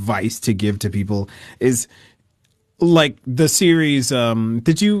just advice to give to people is like the series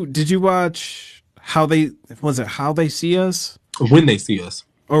did you watch How They See Us When they see us.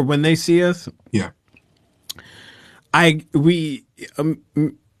 or When They See Us? Yeah. I we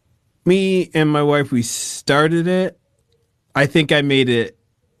Me and my wife, we started it. I think I made it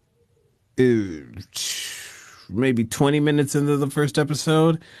maybe 20 minutes into the first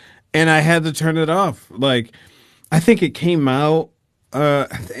episode, and I had to turn it off. Like, I think it came out.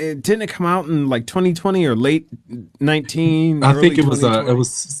 Didn't it come out in like 2020 or late 19, I think early it 2020?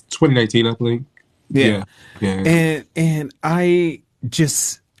 was 2019, I believe. Yeah. Yeah, yeah, And I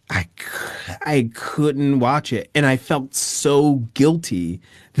just I couldn't watch it, and I felt so guilty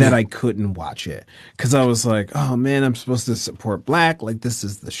that yeah, I couldn't watch it because I was like, oh man, I'm supposed to support Black, like this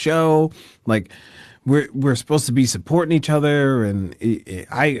is the show, like we're supposed to be supporting each other, and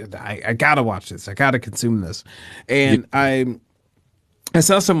I gotta watch this, I gotta consume this. yeah, And I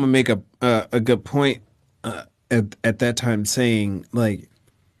saw someone make a good point at that time, saying like,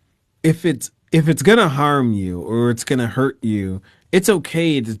 if it's gonna harm you or it's gonna hurt you, it's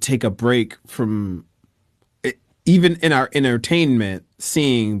okay to take a break from it, even in our entertainment,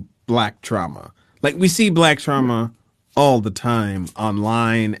 seeing Black trauma. Like we see Black trauma all the time,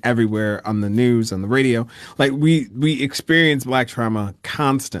 online, everywhere, on the news, on the radio. Like we experience Black trauma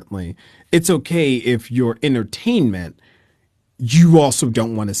constantly. It's okay if your entertainment, you also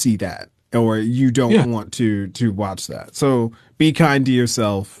don't want to see that, or you don't yeah. want to watch that. So be kind to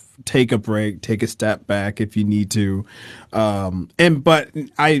yourself, take a break, take a step back if you need to. And but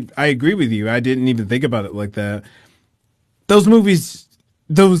I agree with you, I didn't even think about it like that. Those movies,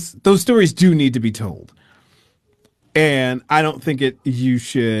 those stories do need to be told, and I don't think it you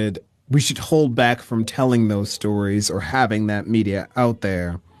should we should hold back from telling those stories or having that media out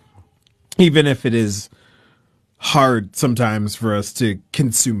there, even if it is hard sometimes for us to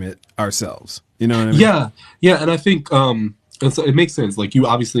consume it ourselves. You know what I mean? Yeah, yeah, and I think it makes sense. Like you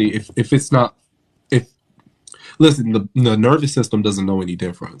obviously, if it's not, if listen, the nervous system doesn't know any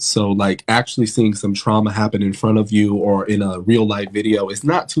difference. So like actually seeing some trauma happen in front of you or in a real life video is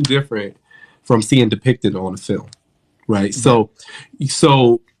not too different from seeing depicted on a film, right? Right. So,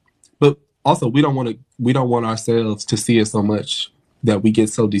 but also we don't want ourselves to see it so much that we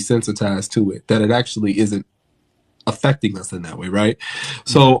get so desensitized to it that it actually isn't affecting us in that way, right? Right.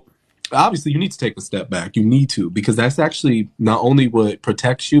 So obviously you need to take a step back. You need to, because that's actually not only what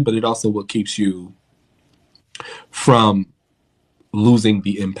protects you, but it also what keeps you from losing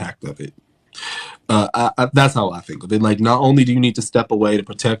the impact of it. That's how I think of it. Like, not only do you need to step away to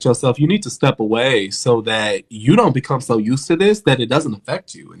protect yourself, you need to step away so that you don't become so used to this that it doesn't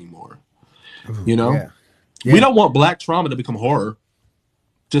affect you anymore. Ooh, You know, yeah. we Yeah. don't want Black trauma to become horror.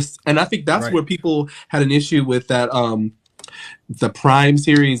 Just, and I think that's Right. where people had an issue with that the Prime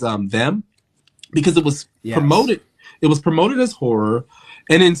series Them, because Yes. it was promoted as horror,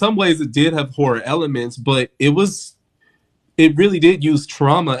 and in some ways it did have horror elements, but it really did use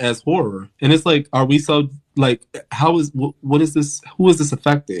trauma as horror. And it's like, are we so like, how is what is this, who is this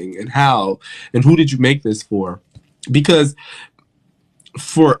affecting, and how, and who did you make this for? Because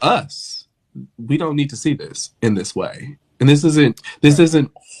for us, we don't need to see this in this way. And Right.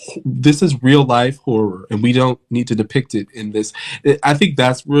 this is real life horror, and we don't need to depict it in this. I think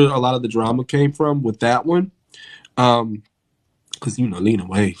that's where a lot of the drama came from with that one. Because Lena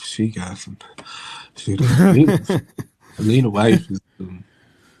Waithe, she got some. She, Lena Waithe is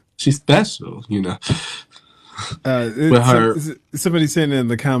she's special, with Some, her. somebody saying in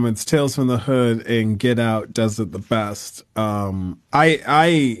the comments, "Tales from the Hood" and Get Out does it the best.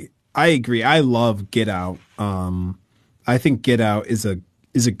 I agree. I love Get Out. I think Get Out is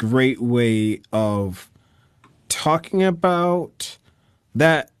a great way of talking about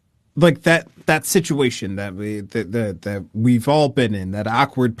that, like that situation that we've all been in, that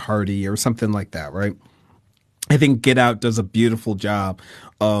awkward party or something like that, right? I think Get Out does a beautiful job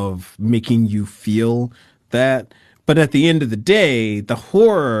of making you feel that. But at the end of the day, the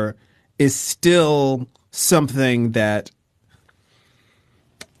horror is still something that,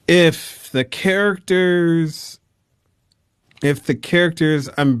 if the characters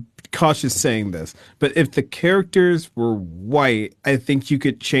I'm cautious saying this, but if the characters were white, I think you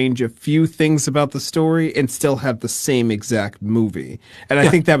could change a few things about the story and still have the same exact movie. And I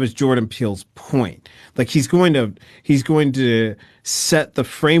Yeah, think that was Jordan Peele's point. Like he's going to set the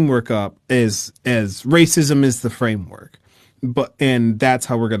framework up as racism is the framework. But and that's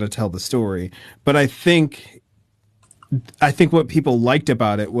how we're going to tell the story. But I think what people liked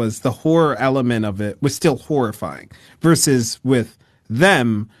about it was the horror element of it was still horrifying, versus with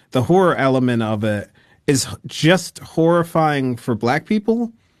Them, the horror element of it is just horrifying for Black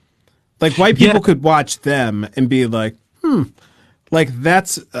people. Like white yeah, people could watch Them and be like, like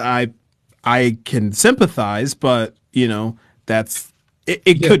that's I can sympathize, but that's it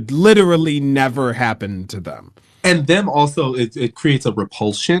yeah. could literally never happen to them. And them also, it creates a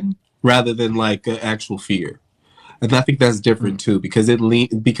repulsion rather than like an actual fear. And I think that's different too, because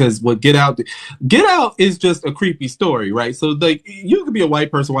because what Get Out is just a creepy story, right? So like you could be a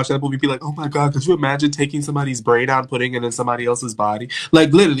white person watching that movie, be like, oh my god, could you imagine taking somebody's brain out and putting it in somebody else's body?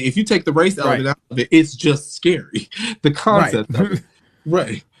 Like literally, if you take the race Right. element out of it, it's just scary. The Right. concept of it,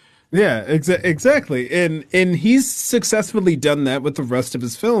 right? Yeah, exactly. And he's successfully done that with the rest of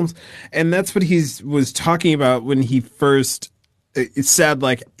his films, and that's what he's was talking about when he first it said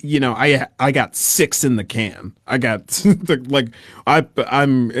like, I got six in the can. I got like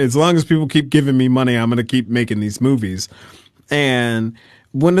I'm as long as people keep giving me money, I'm going to keep making these movies. And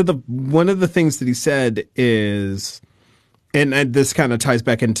one of the things that he said is, and this kind of ties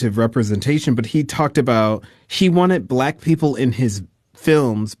back into representation, but he talked about he wanted black people in his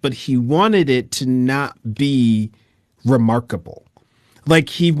films, but he wanted it to not be remarkable. Like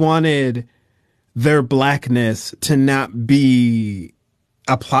he wanted their blackness to not be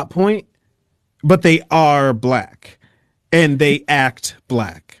a plot point, but they are black and they act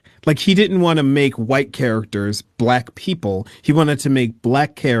black. Like he didn't want to make white characters black people. He wanted to make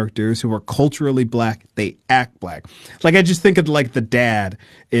black characters who are culturally black. They act black. Like I just think of like the dad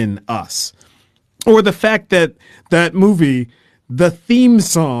in Us, or the fact that that movie, the theme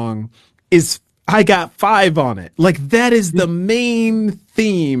song is I got five on it. Like that is the main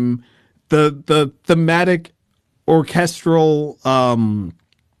theme, the thematic orchestral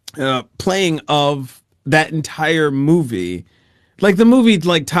playing of that entire movie. Like the movie,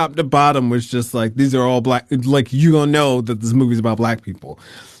 like top to bottom, was just like these are all black. Like you gonna know that this movie's about black people,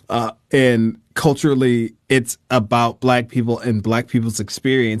 and culturally, it's about black people and black people's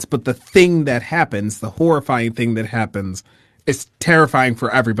experience. But the thing that happens, the horrifying thing that happens, is terrifying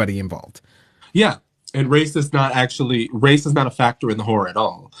for everybody involved. Yeah. And race is not a factor in the horror at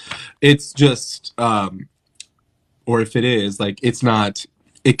all. It's just or if it is, like it's not,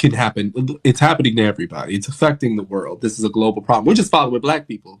 it can happen. It's happening to everybody. It's affecting the world. This is a global problem. We're just following black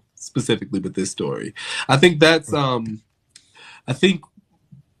people specifically with this story. I think that's I think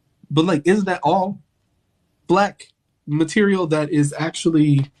but like isn't that all black material that is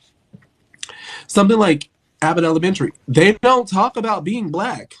actually something like Abbott Elementary? They don't talk about being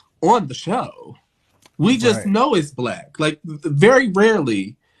black on the show. We just Right. know it's black. Like very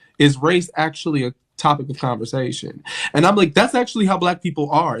rarely is race actually a topic of conversation. And I'm like, that's actually how black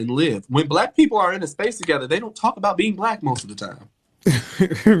people are and live. When black people are in a space together, they don't talk about being black most of the time.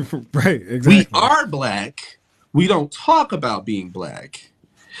 Right. We Exactly. are black. We don't talk about being black.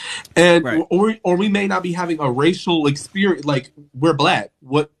 And Right. or we may not be having a racial experience like we're black.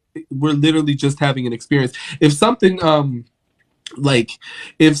 What we're literally just having an experience. If something like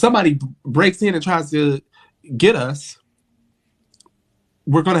if somebody breaks in and tries to get us,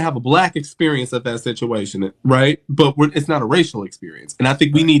 we're going to have a black experience of that situation, right? But it's not a racial experience. And I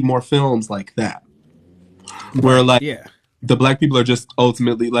think we Right. need more films like that, where Right. like Yeah. the black people are just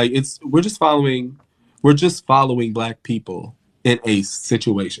ultimately like we're just following black people in a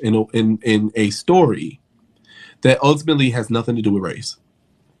situation in a story that ultimately has nothing to do with race.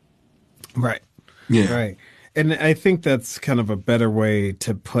 Right. Yeah. Right. And I think that's kind of a better way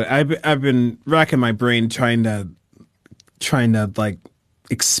to put. I've been racking my brain trying to like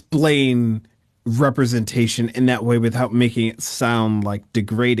explain representation in that way without making it sound like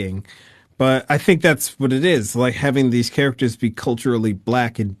degrading. But I think that's what it is, like having these characters be culturally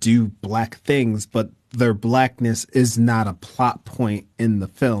black and do black things, but their blackness is not a plot point in the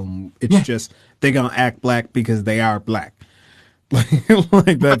film. It's Yeah. just they're gonna act black because they are black. Like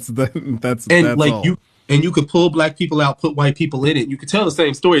And that's like all. you could pull black people out, put white people in it. You could tell the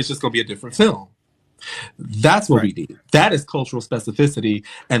same story. It's just going to be a different film. That's what Right. we need. That is cultural specificity,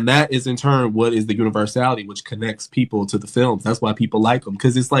 and that is in turn what is the universality, which connects people to the films. That's why people like them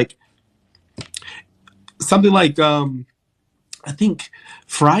because it's like something like I think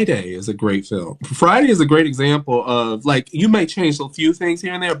Friday is a great film. Friday is a great example of like you may change a few things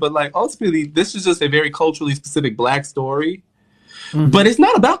here and there, but like ultimately this is just a very culturally specific black story. But Hmm. it's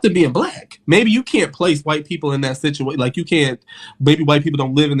not about them being black. Maybe you can't place white people in that situation. Like you can't. Maybe white people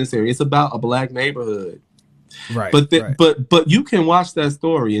don't live in this area. It's about a black neighborhood. Right. But Right. but you can watch that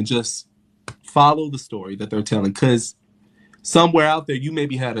story and just follow the story that they're telling because somewhere out there you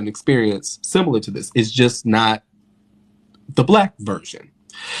maybe had an experience similar to this. It's just not the black version.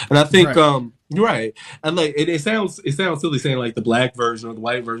 And I think Right. you're right. And like it sounds silly saying like the black version or the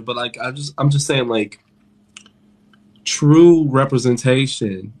white version, but like I'm just saying like true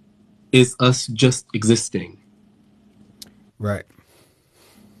representation is us just existing. Right.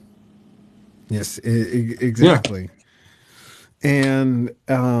 Yes. Yeah. Exactly. And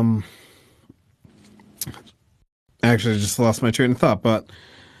actually, I just lost my train of thought. But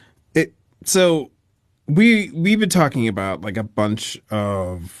it so we've been talking about like a bunch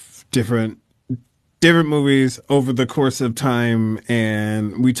of different movies over the course of time,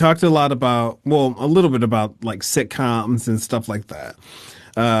 and we talked a lot about, well, a little bit about like sitcoms and stuff like that.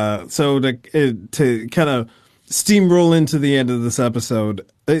 So to kind of steamroll into the end of this episode,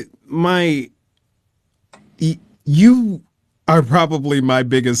 my you are probably my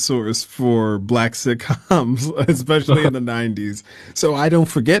biggest source for black sitcoms, especially in the 90s. So I don't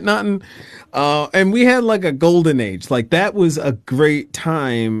forget nothing. And we had like a golden age. Like that was a great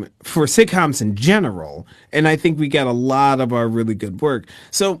time for sitcoms in general. And I think we got a lot of our really good work.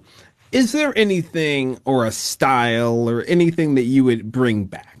 So is there anything or a style or anything that you would bring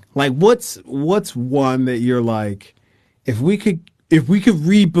back? Like what's one that you're like, if we could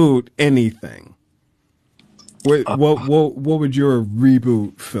reboot anything, what would your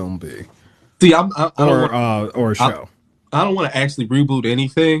reboot film be, See, I don't want or I, show? I don't want to actually reboot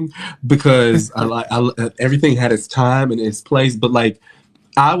anything because everything had its time and its place. But like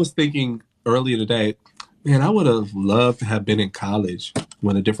I was thinking earlier today, man, I would have loved to have been in college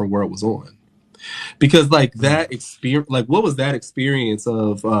when A Different World was on, because like Mm, that experience, like what was that experience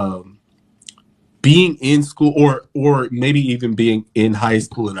of being in school, or maybe even being in high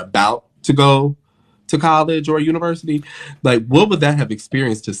school and about to go to college or university, like what would that have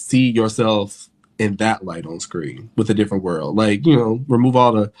experienced to see yourself in that light on screen with A Different World? Like, remove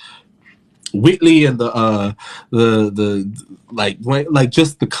all the Whitley and the like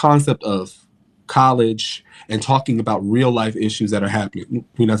just the concept of college and talking about real life issues that are happening.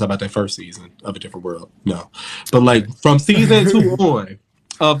 We're not talking about that first season of A Different World, no, but like right. from season 2 on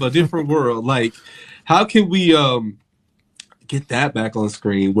of A Different World, like how can we get that back on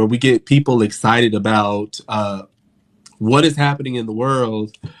screen where we get people excited about what is happening in the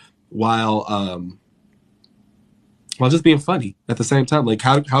world while while just being funny at the same time. Like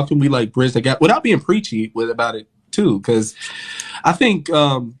how can we like bridge the gap without being preachy with about it too? Because I think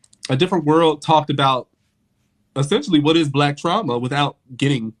A Different World talked about essentially what is black trauma without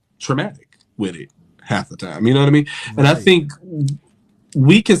getting traumatic with it half the time. You know what I mean? And I Right. think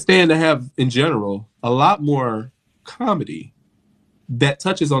we can stand to have in general a lot more comedy that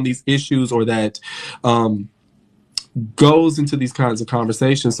touches on these issues or that um, goes into these kinds of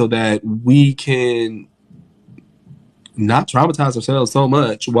conversations so that we can not traumatize ourselves so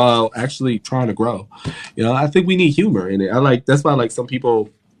much while actually trying to grow. I think we need humor in it. I like that's why I like some people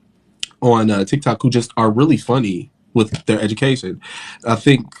on TikTok who just are really funny with their education. I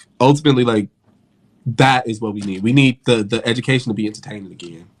think ultimately like that is what we need. We need the education to be entertaining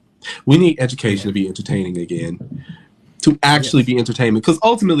again. We need education Yeah. to be entertaining again. To actually Yes. be entertainment, because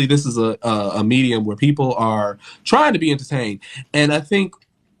ultimately this is a medium where people are trying to be entertained. And I think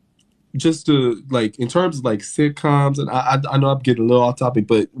just to like in terms of like sitcoms, and I know I'm getting a little off topic,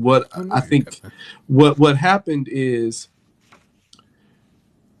 but what Oh no, I you're good, think man. what happened is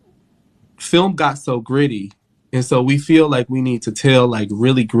film got so gritty, and so we feel like we need to tell like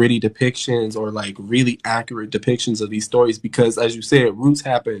really gritty depictions or like really accurate depictions of these stories because, as you said, Roots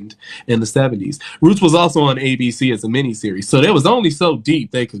happened in the 70s. Roots was also on ABC as a miniseries, so there was only so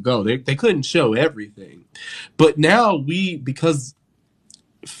deep they could go. They couldn't show everything. But now because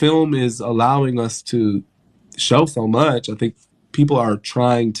film is allowing us to show so much, I think people are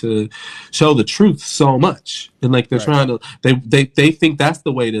trying to show the truth so much, and like they're Right. trying to they think that's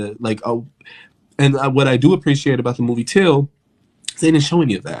the way to like, oh. And what I do appreciate about the movie Till, they didn't show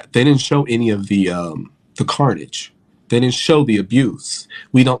any of that. They didn't show any of the carnage. They didn't show the abuse.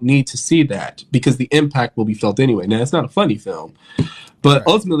 We don't need to see that because the impact will be felt anyway. Now it's not a funny film, but Right.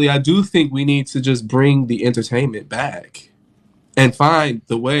 ultimately I do think we need to just bring the entertainment back and find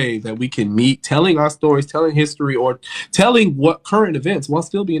the way that we can meet telling our stories, telling history, or telling what current events while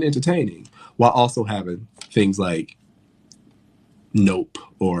still being entertaining, while also having things like Nope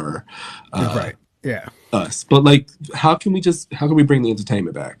or uh, Right. Yeah. Us. But like, how can we bring the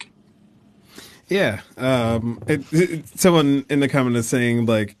entertainment back? Yeah. Someone in the comment is saying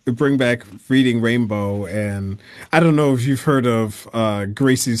like bring back Reading Rainbow, and I don't know if you've heard of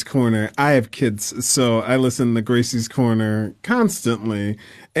Gracie's Corner. I have kids, so I listen to Gracie's Corner constantly,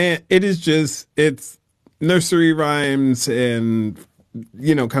 and it's nursery rhymes and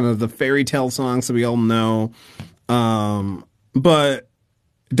kind of the fairy tale songs that we all know, but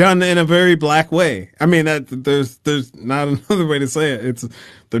done in a very black way. I mean, that there's not another way to say it. It's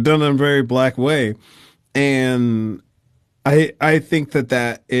they're done in a very black way, and I think that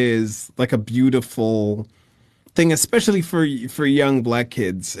that is like a beautiful thing, especially for young black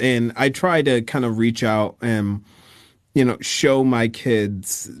kids. And I try to kind of reach out and show my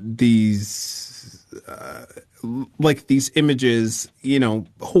kids like these images,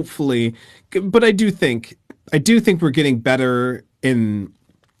 hopefully, but I do think we're getting better in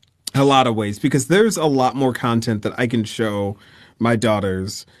a lot of ways because there's a lot more content that I can show my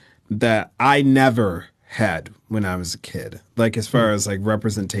daughters that I never had when I was a kid. Like as far as like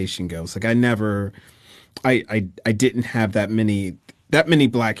representation goes, like I didn't have that many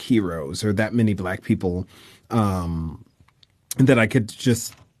black heroes or that many black people that I could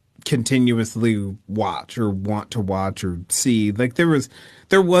just continuously watch or want to watch or see. Like there was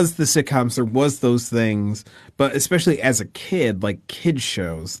the sitcoms, there was those things, but especially as a kid, like kid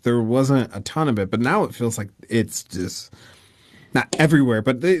shows, there wasn't a ton of it. But now it feels like it's just not everywhere,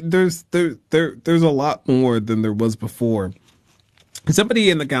 but there's a lot more than there was before. Somebody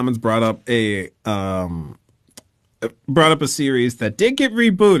in the comments brought up a series that did get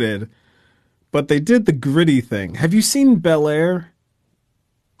rebooted, but they did the gritty thing. Have you seen Bel Air?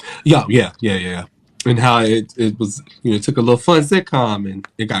 Yeah. And how it was, it took a little fun sitcom and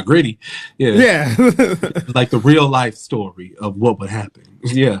it got gritty. Yeah. Yeah. Like the real life story of what would happen.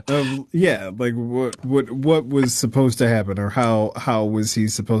 Yeah. Yeah, like what was supposed to happen or how was he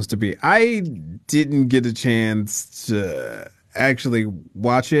supposed to be? I didn't get a chance to actually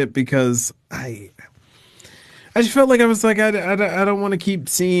watch it because I just felt like I was like I don't want to keep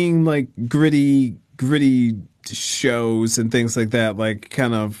seeing like gritty shows and things like that, like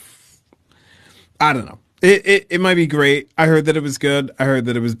kind of I don't know. It might be great. I heard that it was good. I heard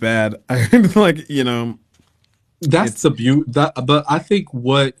that it was bad. I heard like That's it's the beauty. But I think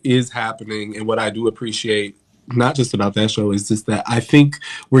what is happening and what I do appreciate, not just about that show, is just that I think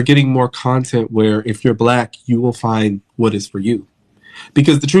we're getting more content where if you're black, you will find what is for you.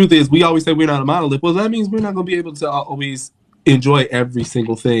 Because the truth is, we always say we're not a monolith. Well, that means we're not going to be able to always enjoy every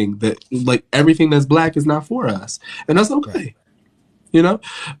single thing that, like, everything that's black is not for us. And that's right. okay. You know?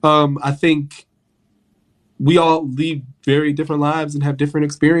 I think we all lead very different lives and have different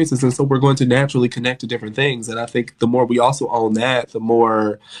experiences, and so we're going to naturally connect to different things. And I think the more we also own that, the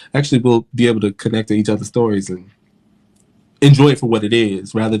more actually we'll be able to connect to each other's stories and enjoy it for what it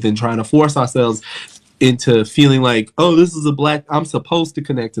is, rather than trying to force ourselves into feeling like, oh, this is a black, I'm supposed to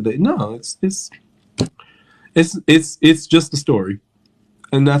connect to that. No, it's just a story.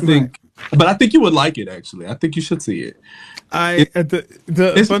 And I Right. think, but I think you would like it. Actually, I think you should see it. I it the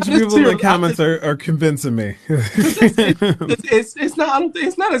it's bunch not of people in the necessarily. comments are convincing me. It's not. I don't think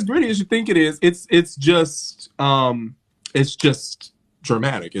it's not as gritty as you think it is. It's just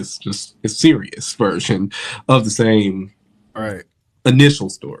dramatic. It's serious version of the same Right. initial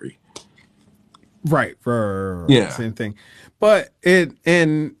story. Right. Yeah. Same thing. But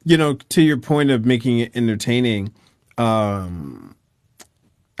to your point of making it entertaining, um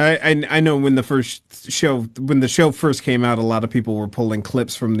I know when the show first came out, a lot of people were pulling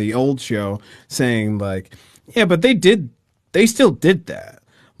clips from the old show saying like, yeah, but they still did that.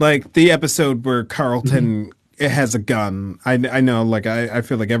 Like the episode where Mhm. Carlton has a gun. I know, like I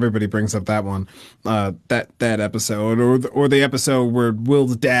feel like everybody brings up that one, that episode, or the episode where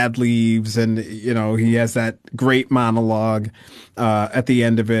Will's dad leaves and he has that great monologue at the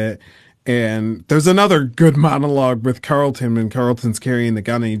end of it. And there's another good monologue with Carlton when Carlton's carrying the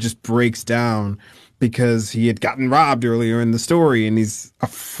gun and he just breaks down because he had gotten robbed earlier in the story and he's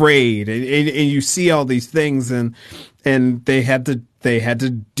afraid. And you see all these things and they had to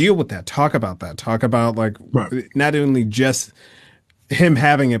deal with that, talk about like Right. not only just him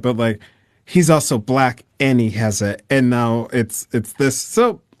having it, but like he's also black and he has it. And now it's this.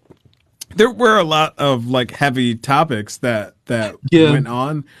 So there were a lot of like heavy topics that Yeah. went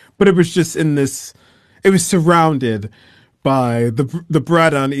on, but it was just in this. It was surrounded by the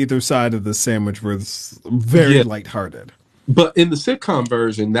bread on either side of the sandwich was very Yeah. lighthearted. But in the sitcom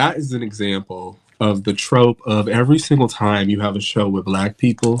version, that is an example of the trope of every single time you have a show with black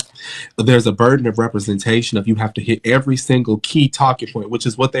people, there's a burden of representation of you have to hit every single key talking point, which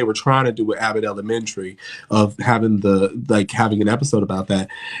is what they were trying to do with Abbott Elementary, of having an episode about that,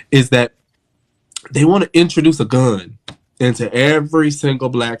 is that they want to introduce a gun into every single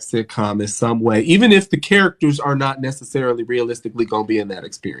black sitcom in some way, even if the characters are not necessarily realistically going to be in that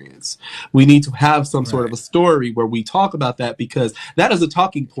experience. We need to have some sort of Right. a story where we talk about that, because that is a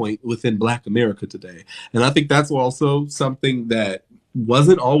talking point within Black America today. And I think that's also something that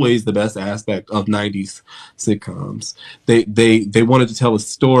wasn't always the best aspect of 90s sitcoms. They wanted to tell a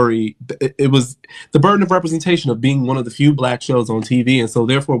story. It was the burden of representation of being one of the few black shows on TV, and so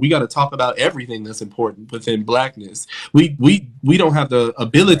therefore we got to talk about everything that's important within blackness. We don't have the Right.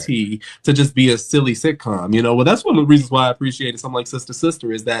 ability to just be a silly sitcom. Well, that's one of the reasons why I appreciated something like Sister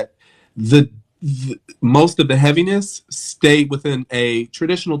Sister, is that the most of the heaviness stayed within a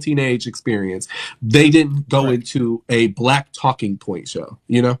traditional teenage experience. They didn't go Right. into a black talking point show,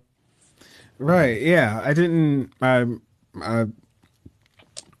 you know? Right. Yeah. I didn't. I,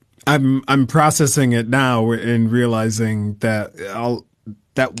 I'm processing it now and realizing that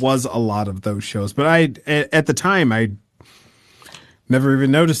that was a lot of those shows. But at the time I never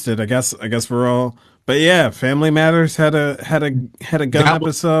even noticed it. I guess we're all. But yeah, Family Matters had a gun That one,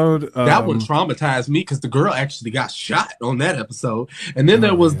 episode. that one traumatized me because the girl actually got shot on that episode. And then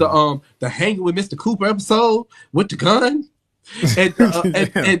there Oh was yeah. the hanging with Mr. Cooper episode with the gun. And,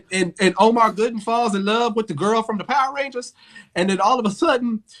 Yeah. and Omar Gooden falls in love with the girl from the Power Rangers, and then all of a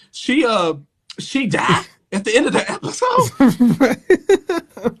sudden she died at the end of the episode.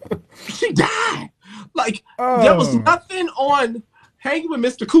 She died. Like there was Oh. nothing on Hanging with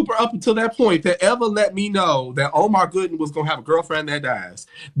Mr. Cooper up until that point that ever let me know that Omar Gooden was gonna have a girlfriend that dies.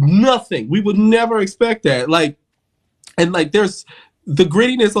 Nothing. We would never expect that. Like, and like there's the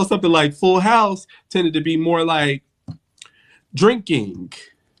grittiness on something like Full House tended to be more like drinking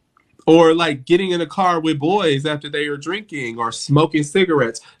or like getting in a car with boys after they are drinking or smoking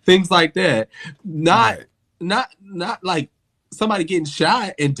cigarettes, things like that. Not Right. not like somebody getting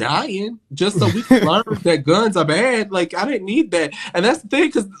shot and dying just so we can learn that guns are bad. Like I didn't need that, and that's the thing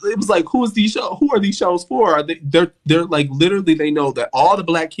because it was like, who are these shows for? Are they're like literally they know that all the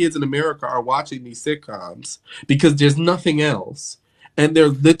black kids in America are watching these sitcoms because there's nothing else. And they're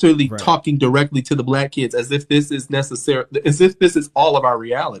literally Right. talking directly to the black kids as if this is necessary, as if this is all of our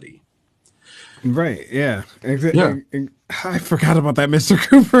reality. Right. Yeah. Yeah. I forgot about that Mr.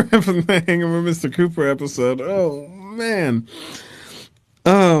 Cooper thing of Mr. Cooper episode. Oh man.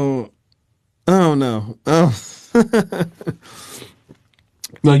 Oh. Oh no. Oh.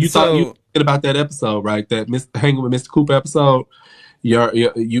 No, you thought you So thinking about that episode, right? That hanging with Mr. Cooper episode.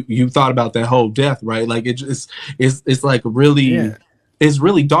 You thought about that whole death, right? Like it just it's like really yeah. it's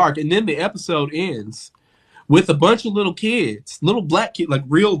really dark, and then the episode ends with a bunch of little kids, little black kids, like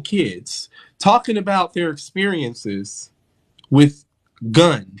real kids, talking about their experiences with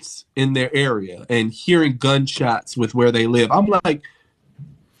guns in their area and hearing gunshots with where they live. I'm like,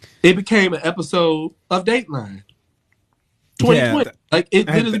 it became an episode of Dateline Yeah. 2020. Like it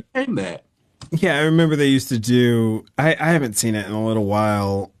I, literally became that. yeah, I remember they used to do. I haven't seen it in a little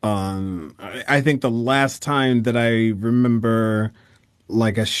while. I think the last time that I remember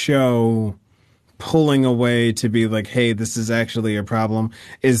like a show pulling away to be like, hey, this is actually a problem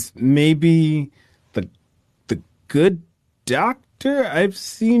is maybe the the good doctor I've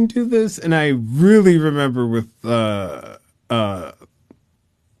seen do this, and I really remember with uh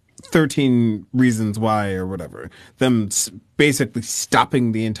 13 Reasons Why or whatever, them basically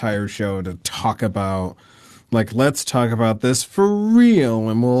stopping the entire show to talk about, like, let's talk about this for real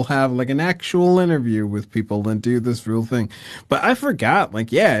and we'll have like an actual interview with people and do this real thing. But I forgot,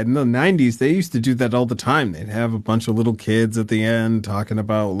 like, yeah, in the 90s, they used to do that all the time. They'd have a bunch of little kids at the end talking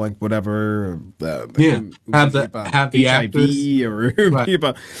about, like, whatever. Yeah, It would be about have the actors, HIV or it would right? be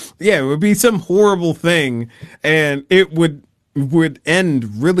about, yeah, it would be some horrible thing. And it would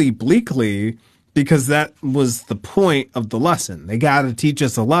end really bleakly because that was the point of the lesson. They got to teach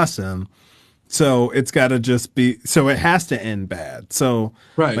us a lesson. So it's got to just be, so it has to end bad. So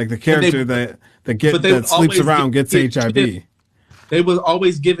Right. like the And character but they would that sleeps always give around gets kids shit. HIV. They were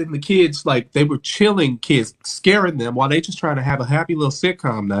always giving the kids like they were chilling kids, scaring them while they just trying to have a happy little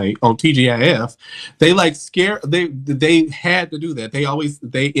sitcom night on TGIF. They like scare they had to do that.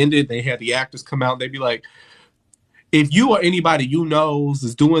 They had the actors come out and they'd be like, if you or anybody you knows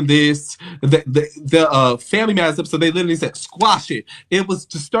is doing this, the Family Matters episode, they literally said squash it. It was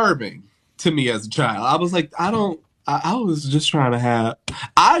disturbing to me as a child. I was like, I don't. I was just trying to have.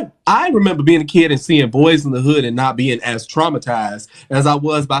 I remember being a kid and seeing Boys in the Hood and not being as traumatized as I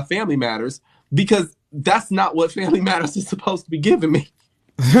was by Family Matters because that's not what Family Matters is supposed to be giving me.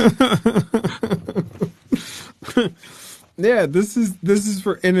 Yeah, this is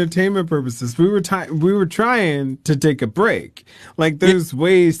for entertainment purposes. We were trying to take a break. Like Yeah, there's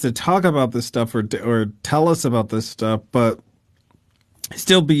ways to talk about this stuff or tell us about this stuff, but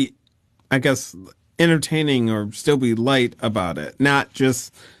still be, I guess, entertaining or still be light about it. Not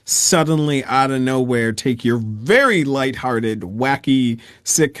just suddenly out of nowhere take your very lighthearted, wacky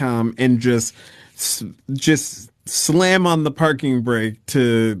sitcom and just slam on the parking brake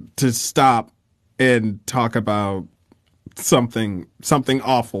to stop and talk about something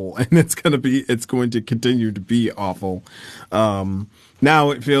awful, and it's going to continue to be awful.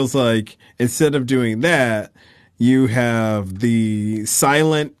 Now it feels like instead of doing that, you have the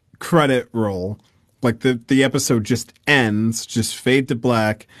silent credit roll like the episode just ends, just fade to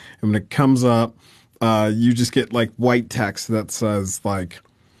black, and when it comes up, you just get like white text that says like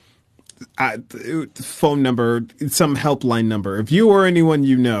phone number, some helpline number. If you or anyone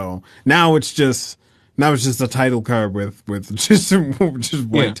you know, now it's just a title card with just Yeah,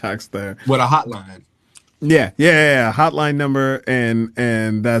 white text there. with a hotline. Yeah. Hotline number,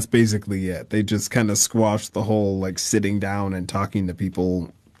 and that's basically it. They just kind of squashed the whole like sitting down and talking to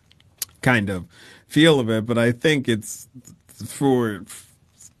people kind of feel of it. But I think it's for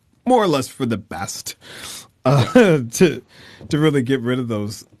more or less for the best Yeah. to really get rid of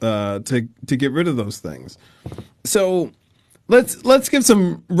those to get rid of those things. So let's give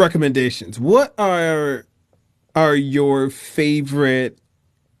some recommendations. What are your favorite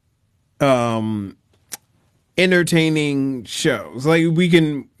entertaining shows? Like we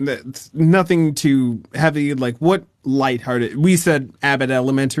can that's nothing too heavy. Like what lighthearted? We said Abbott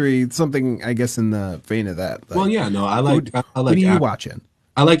Elementary, something I guess in the vein of that. Well, Like yeah, no, who I what are like you watching?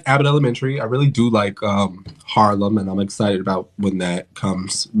 I like Abbott Elementary. I really do like Harlem, and I'm excited about when that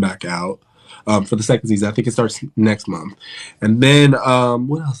comes back out for the second season. I think it starts next month. And then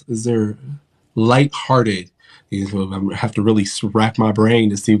what else is there? Lighthearted. You know, I have to really rack my brain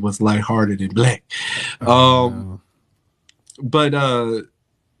to see what's lighthearted and black. Oh Um, no. but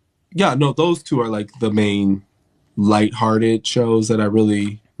yeah, no, those two are like the main lighthearted shows that I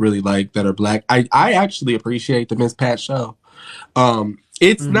really like that are black. I actually appreciate the Miss Pat show. Mm-hmm.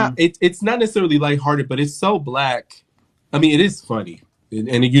 It's not necessarily lighthearted, but it's so black. I mean, it is funny, and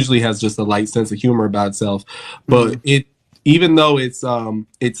it usually has just a light sense of humor about itself. But Mm-hmm. it even though it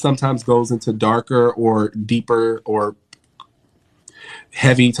sometimes goes into darker or deeper or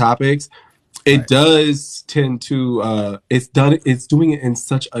heavy topics, it Right. does tend to it's doing it in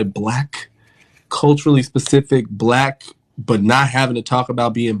such a black, culturally specific black, but not having to talk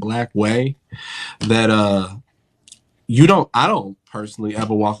about being black way that you don't I don't personally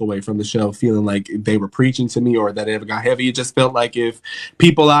ever walk away from the show feeling like they were preaching to me or that it ever got heavy. It just felt like if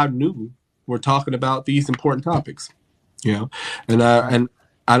people I knew were talking about these important topics, you know, and Right.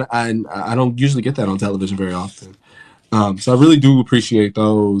 I don't usually get that on television very often. So I really do appreciate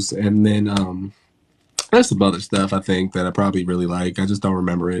those. And then there's some other stuff I think that I probably really like. I just don't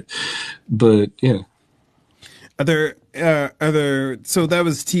remember it. But yeah. Are there so that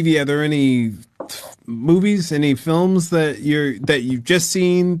was TV. Are there any movies, any films that you've just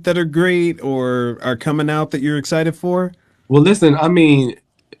seen that are great or are coming out that you're excited for? Well, listen, I mean,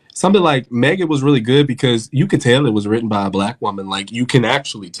 something like Megan was really good because you could tell it was written by a black woman. Like you can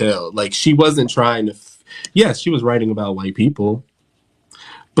actually tell. Like she wasn't trying to. Yes, she was writing about white people,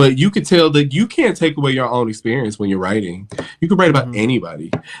 but you could tell that you can't take away your own experience when you're writing. You can write about Mm-hmm.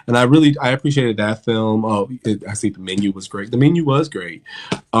 anybody, and I appreciated that film. Oh, I see the menu was great. The menu was great.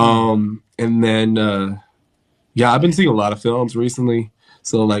 Mm. And then yeah, I've been seeing a lot of films recently,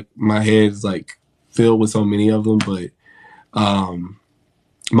 so like my head is like filled with so many of them, but. Um,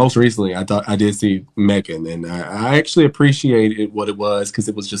 Most recently I did see Megan, and I actually appreciated what it was because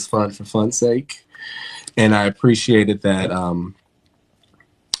it was just fun for fun's sake, and I appreciated that.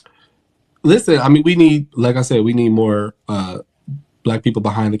 Listen, I mean, we need, like I said, we need more black people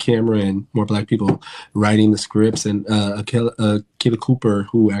behind the camera and more black people writing the scripts. And Akila Cooper,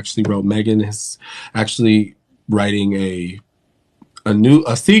 who actually wrote Megan, is actually writing a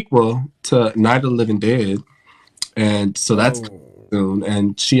sequel to Night of the Living Dead, and so that's Oh. soon.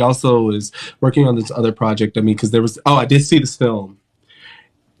 And she also is working on this other project. I mean, because there was I did see this film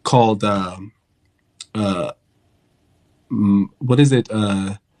called uh, what is it?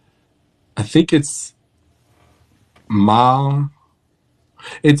 I think it's Ma.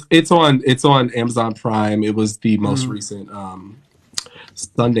 It's on Amazon Prime. It was the most Mm. recent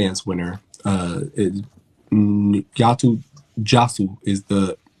Sundance winner. Yatu Jasu is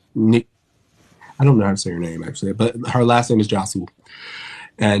the Nick. I don't know how to say her name actually, but her last name is Jasu,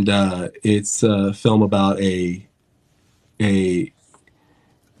 and it's a film about a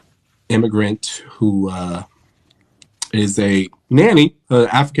immigrant who is a nanny, an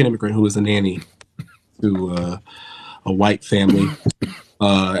African immigrant who is a nanny to a white family,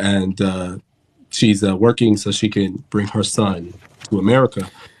 and she's working so she can bring her son to America.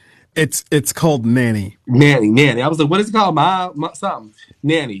 It's called Nanny. Nanny. I was like, what is it called? My something.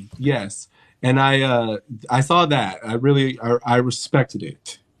 Nanny. Yes. And I saw that. I respected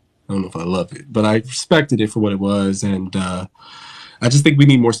it. I don't know if I loved it, but I respected it for what it was, and I just think we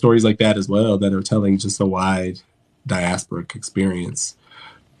need more stories like that as well that are telling just a wide diasporic experience.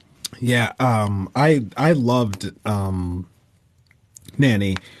 Yeah, I loved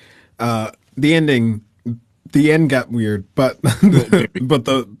Nanny. The ending, the end got weird, but Very. but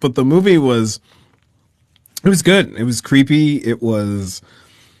the movie was It was good. It was creepy. It was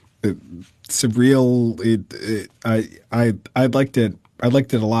uh, surreal. I liked it. I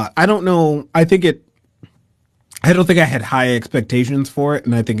liked it a lot. I don't know. I don't think I had high expectations for it,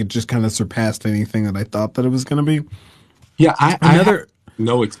 and I think it just kind of surpassed anything that I thought that it was going to be. Yeah, I had Another,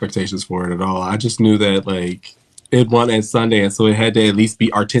 no expectations for it at all. I just knew that like it won at Sundance, so it had to at least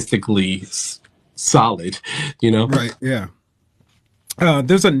be artistically solid, you know? right? Yeah.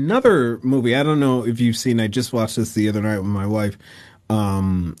 There's another movie. I don't know if you've seen. I just watched this the other night with my wife.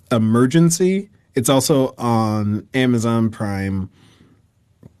 Emergency. It's also on Amazon Prime,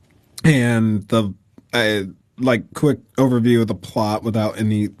 and the uh, like quick overview of the plot without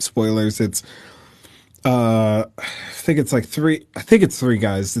any spoilers. I think it's like three. I think it's three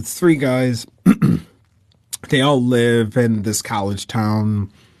guys. It's three guys. They all live in this college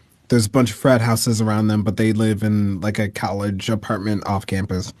town. There's a bunch of frat houses around them, but they live in like a college apartment off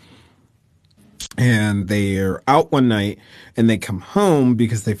campus. And they're out one night and they come home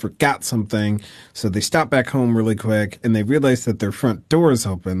because they forgot something. So they stop back home really quick and they realize that their front door is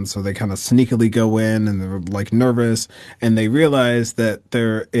open. So they kind of sneakily go in and they're like nervous. And they realize that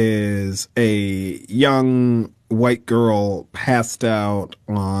there is a young white girl passed out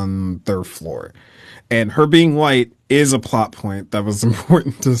on their floor. And her being white is a plot point that was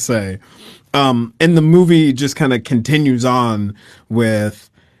important to say. And the movie just kind of continues on with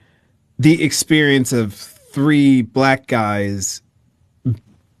the experience of three black guys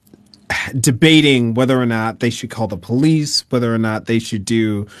debating whether or not they should call the police, whether or not they should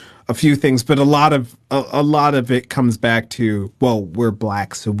do a few things, but a lot of it comes back to, well, we're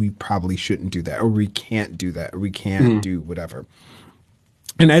black, so we probably shouldn't do that, or we can't do that, or we can't do whatever.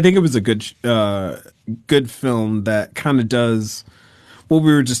 And I think it was a good film that kind of does what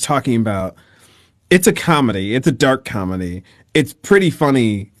we were just talking about. It's a comedy. It's a dark comedy. It's pretty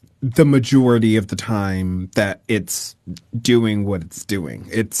funny the majority of the time that it's doing what it's doing.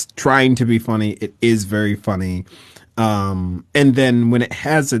 It's trying to be funny. It is very funny. And then when it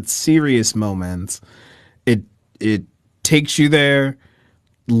has its serious moments, it takes you there,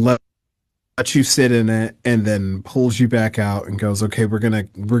 lets you sit in it, and then pulls you back out and goes, okay, we're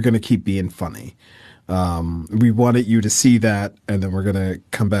gonna keep being funny. We wanted you to see that, and then we're gonna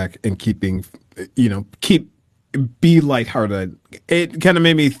come back and keep being, keep be lighthearted. It kind of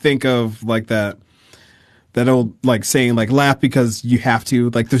made me think of like that old like saying like laugh because you have to.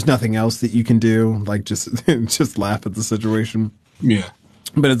 Like there's nothing else that you can do. Like just just laugh at the situation. Yeah.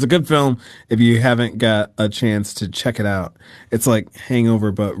 But it's a good film if you haven't got a chance to check it out. It's like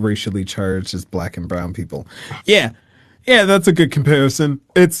Hangover, but racially charged as black and brown people. Yeah, yeah, that's a good comparison.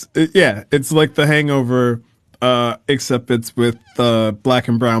 It's like The Hangover, except it's with black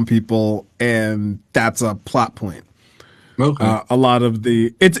and brown people, and that's a plot point. Okay. A lot of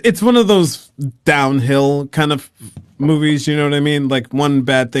it's one of those downhill kind of movies, you know what I mean? Like one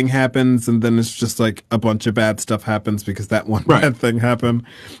bad thing happens and then it's just like a bunch of bad stuff happens because that one Right. bad thing happened.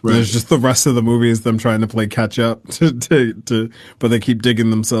 Right. There's just the rest of the movie is them trying to play catch up but they keep digging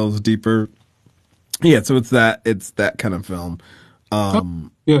themselves deeper. Yeah, so it's that kind of film. Yeah,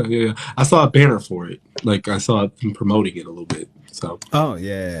 yeah, yeah. I saw a banner for it. Like I saw them promoting it a little bit. So Oh I'll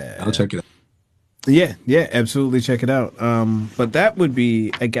yeah. check it out. Yeah, yeah, absolutely check it out. But that would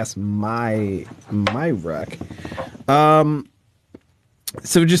be, I guess, my rec. So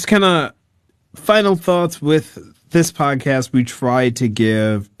just kind of final thoughts with this podcast. We try to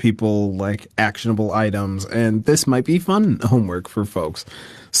give people like actionable items, and this might be fun homework for folks.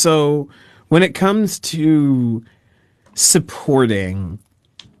 So when it comes to supporting,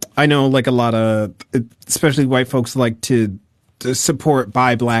 I know like a lot of, especially white folks like to support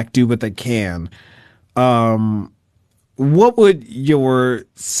buy black, do what they can. What would your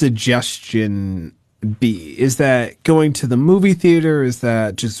suggestion be? Is that going to the movie theater? Is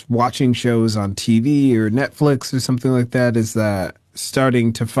that just watching shows on TV or Netflix or something like that? Is that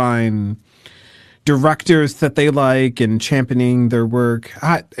starting to find directors that they like and championing their work?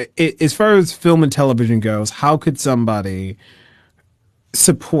 As far as film and television goes, how could somebody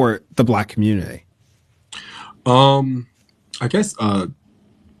support the black community? I guess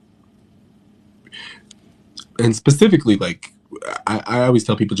and specifically like I always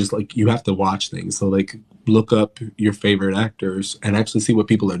tell people just like you have to watch things. So like look up your favorite actors and actually see what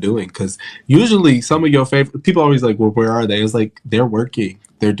people are doing because usually some of your favorite people are always like, well, where are they? It's like they're working,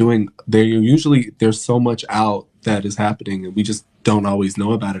 they're usually there's so much out that is happening and we just don't always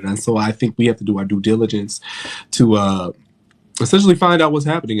know about it. And so I think we have to do our due diligence to essentially find out what's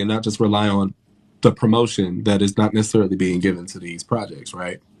happening and not just rely on the promotion that is not necessarily being given to these projects,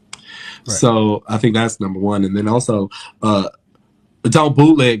 right? Right. So I think that's number one. And then also don't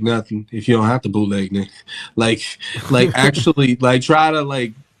bootleg nothing if you don't have to bootleg it. Like, actually, like try to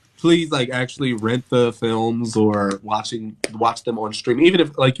like please like actually rent the films or watch them on stream. Even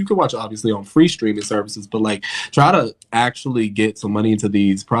if like you can watch obviously on free streaming services, but like try to actually get some money into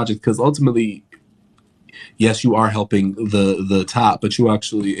these projects because ultimately, yes, you are helping the top, but you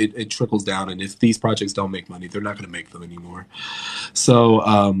actually it trickles down. And if these projects don't make money, they're not going to make them anymore.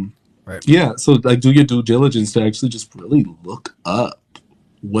 So Right. yeah, so like do your due diligence to actually just really look up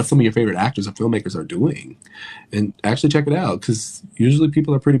what some of your favorite actors and filmmakers are doing and actually check it out because usually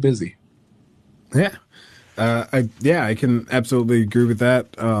people are pretty busy. Yeah. I can absolutely agree with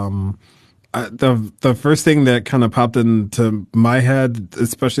that. The first thing that kind of popped into my head,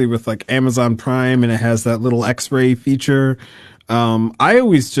 especially with like Amazon Prime and it has that little X-ray feature, I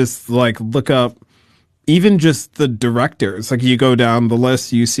always just like look up even just the directors. Like you go down the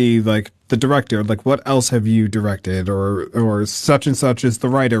list, you see like the director, like what else have you directed, or such and such is the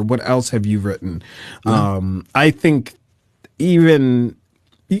writer. What else have you written? Yeah. I think even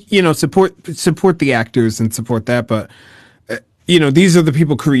support the actors and support that, but these are the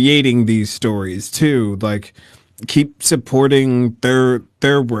people creating these stories too. Like keep supporting their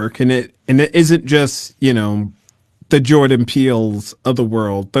work, and it isn't just the Jordan Peels of the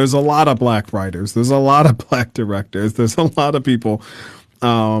world. There's a lot of black writers. There's a lot of black directors. There's a lot of people.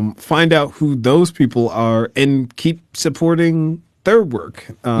 Find out who those people are and keep supporting their work.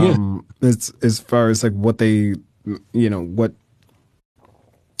 Yeah. As far as like what they,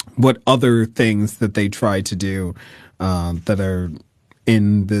 what other things that they try to do that are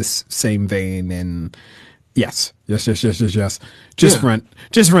in this same vein. And yes. Yeah. Just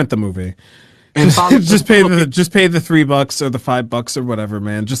rent the movie. And follow, Just pay the $3 or the $5 or whatever,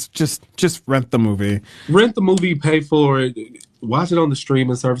 man. Just rent the movie. rent the movie, pay for it, watch it on the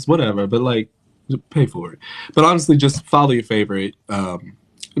streaming service, whatever. But like, pay for it. But honestly, just follow your favorite.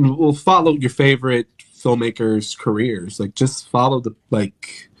 Well, follow your favorite filmmakers' careers. Like, just follow the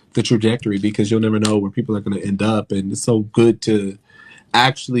trajectory because you'll never know where people are going to end up, and it's so good to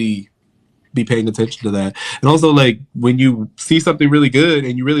actually be paying attention to that. And also, like when you see something really good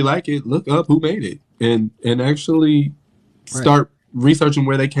and you really like it, look up who made it and actually Right. start researching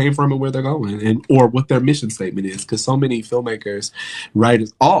where they came from and where they're going and or what their mission statement is. Because so many filmmakers,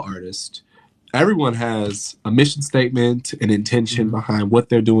 writers, all artists, everyone has a mission statement, an intention Mhm. behind what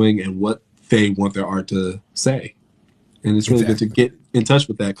they're doing and what they want their art to say. And it's really good to Exactly. get in touch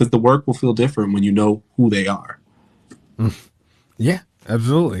with that because the work will feel different when you know who they are. Yeah,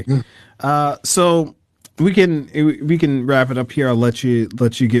 absolutely. Yeah. So we can wrap it up here. I'll let you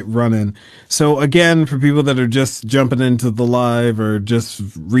get running. So again, for people that are just jumping into the live or just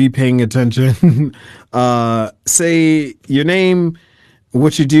repaying attention, say your name,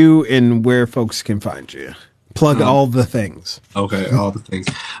 what you do, and where folks can find you. Plug Um, all the things. Okay, all the things.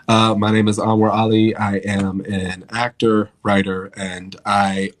 My name is Anwar Ali. I am an actor, writer, and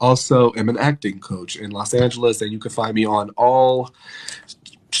I also am an acting coach in Los Angeles. And you can find me on all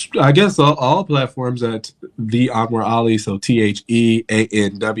platforms at the Anwar Ali. So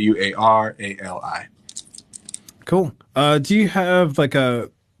TheAnwarAli. Cool. Do you have like a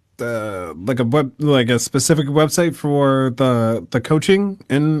web, like a specific website for the coaching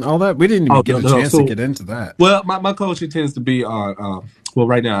and all that? We didn't even Oh get no, a no. chance to So get into that. well, my coaching tends to be on. Well,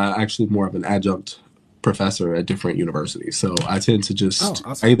 right now I'm actually more of an adjunct professor at different universities. So I tend to Oh, just I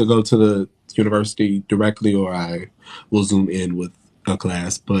awesome. either go to the university directly or I will zoom in with a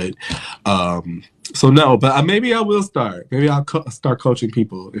class. But so no, but maybe I will start. Maybe I'll start coaching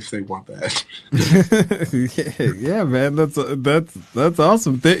people if they want that. Yeah, man, that's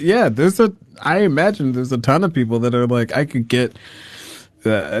awesome. Yeah, I imagine there's a ton of people that are like, I could get,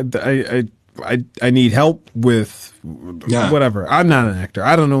 I need help with Yeah, whatever. I'm not an actor.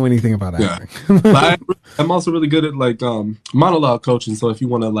 I don't know anything about yeah. acting. But I'm also really good at like monologue coaching. So if you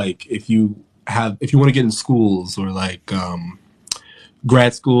want to like if you want to get in schools or like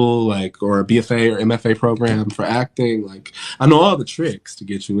grad school like or a BFA or MFA program for acting, like I know all the tricks to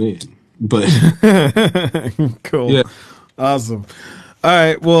get you in. But Cool. yeah, Awesome. All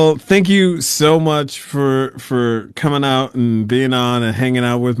right. Well, thank you so much for coming out and being on and hanging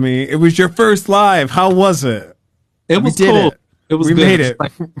out with me. It was your first live. How was it? it We was did cool. it. It was We good. made it.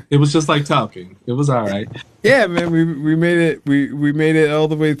 It was just like talking. It was all right. Yeah, man, we made it. We made it all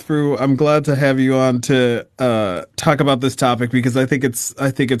the way through. I'm glad to have you on to talk about this topic because I think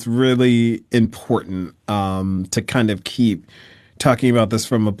it's really important to kind of keep talking about this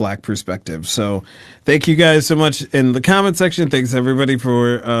from a black perspective. So, thank you guys so much in the comment section. Thanks everybody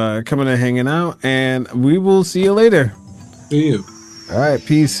for coming and hanging out, and we will see you later. See you. All right,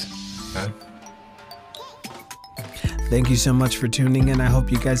 peace. Okay. Thank you so much for tuning in. I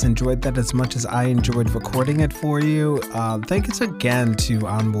hope you guys enjoyed that as much as I enjoyed recording it for you. Thanks again to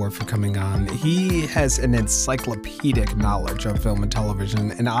Anwar for coming on. He has an encyclopedic knowledge of film and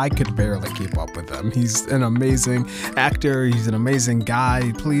television, and I could barely keep up with him. He's an amazing actor. He's an amazing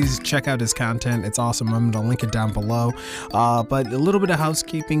guy. Please check out his content. It's awesome. I'm going to link it down below. But a little bit of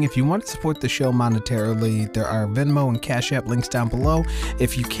housekeeping. If you want to support the show monetarily, there are Venmo and Cash App links down below.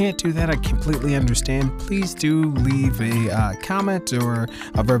 If you can't do that, I completely understand. Please do leave a comment or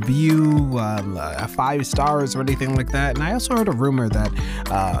a review, 5 stars or anything like that. And I also heard a rumor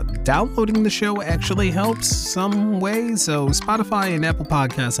that downloading the show actually helps some way. So Spotify and Apple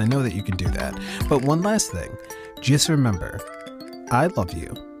Podcasts, I know that you can do that. But one last thing, just remember, I love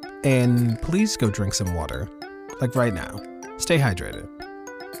you. And please go drink some water, like right now. Stay hydrated.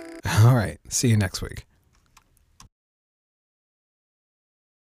 All right, see you next week.